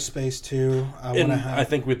events at the space too. And I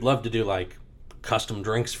think we'd love to do like custom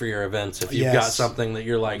drinks for your events if you've got Yes. something that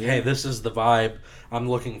you're like, hey, this is the vibe. I'm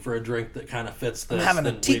looking for a drink that kind of fits this. I'm having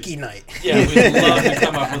a then tiki night. Yeah, we'd love to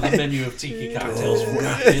come up with a menu of tiki cocktails for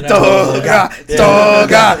you. You know?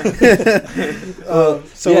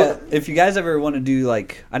 So yeah, if you guys ever want to do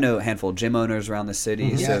like, I know a handful of gym owners around the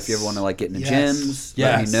city, so Yes. if you ever want to like get into Yes. gyms,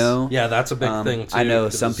 let me know. Yeah, that's a big thing too. I know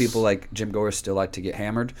some 'cause- people like gym goers still like to get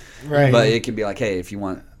hammered, Right. but it could be like, hey, if you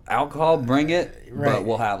want alcohol, bring it, Right. but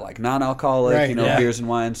we'll have like non-alcoholic, Right. Yeah. beers and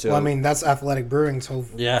wine. So Well, I mean, that's Athletic Brewing's whole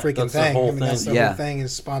Yeah, freaking that's the thing. whole I mean, that's thing. the Yeah. whole thing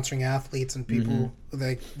is sponsoring athletes and people.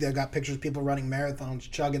 They got pictures of people running marathons,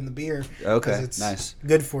 chugging the beer. 'cause Okay, it's nice.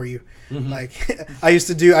 good for you. Like I used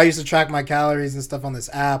to track my calories and stuff on this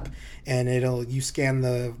app, and you scan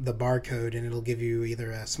the barcode and it'll give you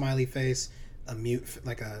either a smiley face, a mute,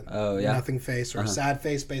 like a nothing face, or a sad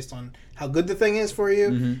face based on how good the thing is for you.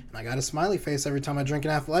 And I got a smiley face every time I drink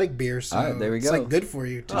an Athletic beer. So All right, there we it's go. like good for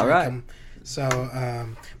you to All drink right. them. So,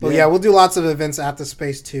 but yeah, we'll do lots of events at the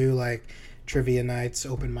space too, like trivia nights,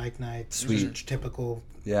 open mic nights, Sweet. typical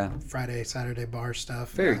Yeah, Friday, Saturday bar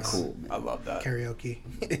stuff. very cool. I love that. Karaoke.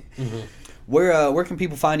 Where can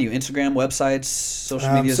people find you? Instagram, websites,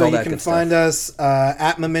 social medias, So all you that can good find stuff. us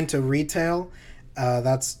at Memento Retail.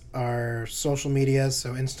 That's our social media.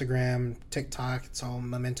 So Instagram, TikTok, it's all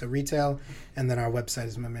Memento Retail. And then our website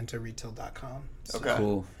is mementoretail.com. So, Okay.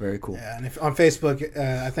 Cool, very cool. yeah, and if on Facebook,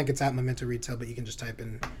 I think it's at Memento Retail, but you can just type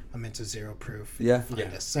in Memento Zero Proof. Yeah. Find Yeah.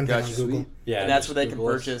 us. Same thing on Gotcha. Google. Yeah, And that's just where they can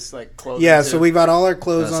Google us. purchase like clothes. Yeah, too. so we've got all our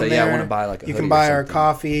clothes So, on yeah, there. I wanna buy, like, a you hoodie can or buy our something.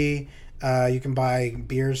 coffee. You can buy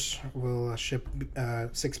beers. We'll ship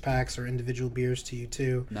 6-packs or individual beers to you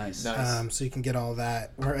too. Nice. Nice. So you can get all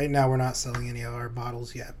that. Right now we're not selling any of our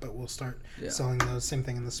bottles yet, but we'll start Yeah. selling those. Same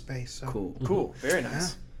thing in the space. So. Cool. Cool. Very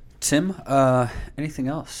nice. Tim, anything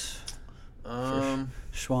else?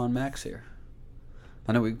 Schwa and Max here.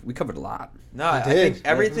 I know we covered a lot. No, I did. think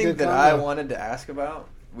everything Good that I combo. wanted to ask about,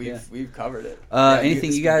 we've covered it. Anything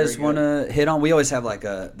it's you been guys very want good. to hit on? We always have like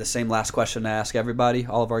the same last question to ask everybody,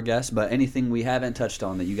 all of our guests. But anything we haven't touched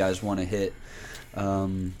on that you guys want to hit?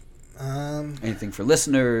 Anything for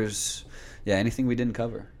listeners? Yeah, anything we didn't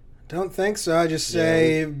cover? Don't think so. I just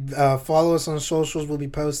say follow us on socials. We'll be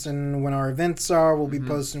posting when our events are. We'll be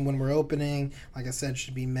posting when we're opening. Like I said,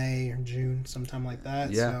 should be May or June, sometime like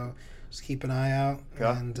that. Yeah. So just keep an eye out. Okay.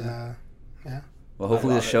 And yeah. Well,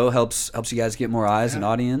 hopefully the love show helps you guys get more eyes and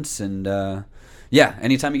audience, and Yeah,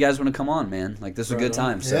 anytime you guys want to come on, man. Like, this is a good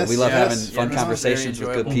time. So Yes, we love yes. having fun this was conversations very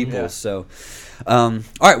with good enjoyable. people. Yeah. So, all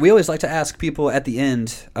right, we always like to ask people at the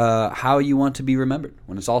end how you want to be remembered.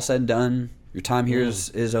 When it's all said and done, your time here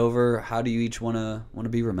is over. How do you each want to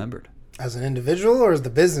be remembered? As an individual, or as the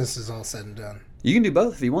business is all said and done? You can do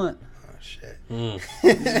both if you want. Oh shit.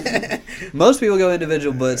 Most people go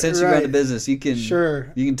individual, but since you run Right. the business, you can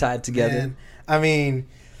Sure. you can tie it together. And, I mean,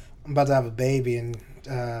 I'm about to have a baby in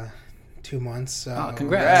 2 months. So Oh,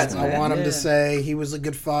 congrats, I man. want him Yeah. to say he was a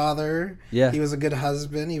good father. Yeah. He was a good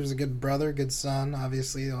husband. He was a good brother, good son,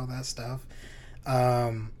 obviously, all that stuff.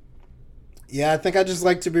 Yeah, I think I just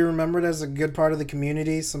like to be remembered as a good part of the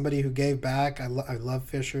community, somebody who gave back. I love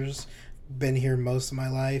Fishers. Been here most of my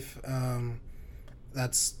life.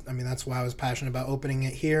 That's why I was passionate about opening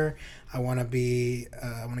it here. I want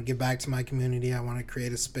to give back to my community. I want to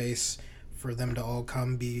create a space for them to all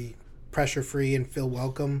come, be pressure free and feel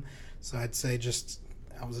welcome. So I'd say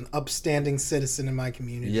I was an upstanding citizen in my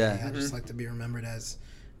community. Yeah. I just like to be remembered as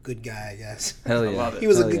a good guy, I guess. Hell yeah. love it. He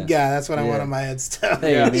was a Hell good yeah. guy. That's what I want Yeah. on my headstone.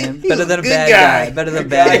 Hey, Yeah. man. He Better was than a good bad guy. guy. Better than a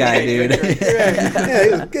bad guy, dude. Yeah, he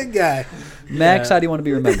was a good guy. Max, how do you want to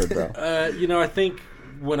be remembered, bro? I think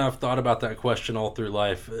when I've thought about that question all through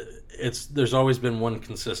life, there's always been one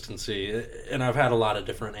consistency, and I've had a lot of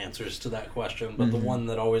different answers to that question, but the one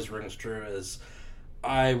that always rings true is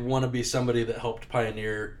I want to be somebody that helped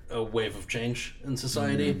pioneer a wave of change in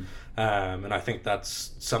society, and I think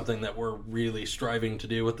that's something that we're really striving to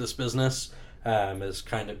do with this business. Is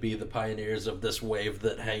kind of be the pioneers of this wave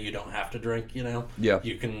that, hey, you don't have to drink, Yeah.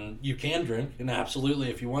 you can drink, and absolutely,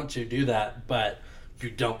 if you want to, do that, but you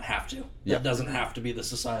don't have to. Yeah. It doesn't have to be the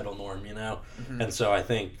societal norm, And so I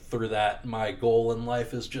think through that, my goal in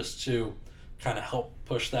life is just to kind of help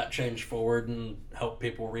push that change forward and help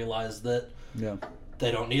people realize that Yeah.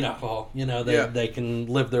 they don't need alcohol. Yeah. They can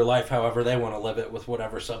live their life however they want to live it with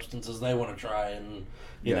whatever substances they want to try, and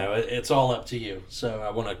you know it's all up to you. So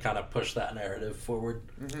I want to kind of push that narrative forwed.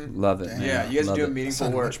 Love it. Man. Yeah, you guys Love are doing it. meaningful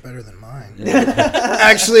Sounded work. much better than mine.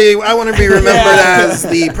 Actually, I want to be remembered as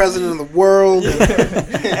the president of the world.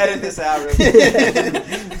 Edit this out.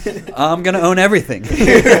 Really. I'm gonna own everything. But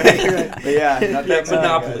yeah, not that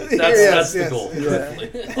Monopoly. bad, That's Yes, the goal.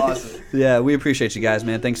 guys. Awesome. Yeah, we appreciate you guys,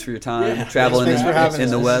 man. Thanks for your time, Yeah, traveling thanks for having in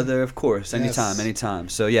the us. weather, of course. Anytime, Yes. anytime.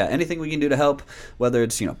 So yeah, anything we can do to help, whether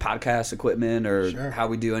it's podcast equipment or Sure. how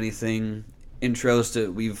we do anything, intros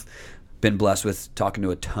to we've been blessed with talking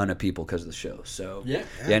to a ton of people because of the show. So Yeah.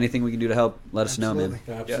 anything we can do to help, let us know, man.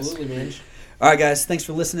 Absolutely, man. All right, guys. Thanks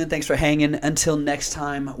for listening. Thanks for hanging. Until next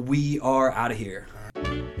time, we are out of here.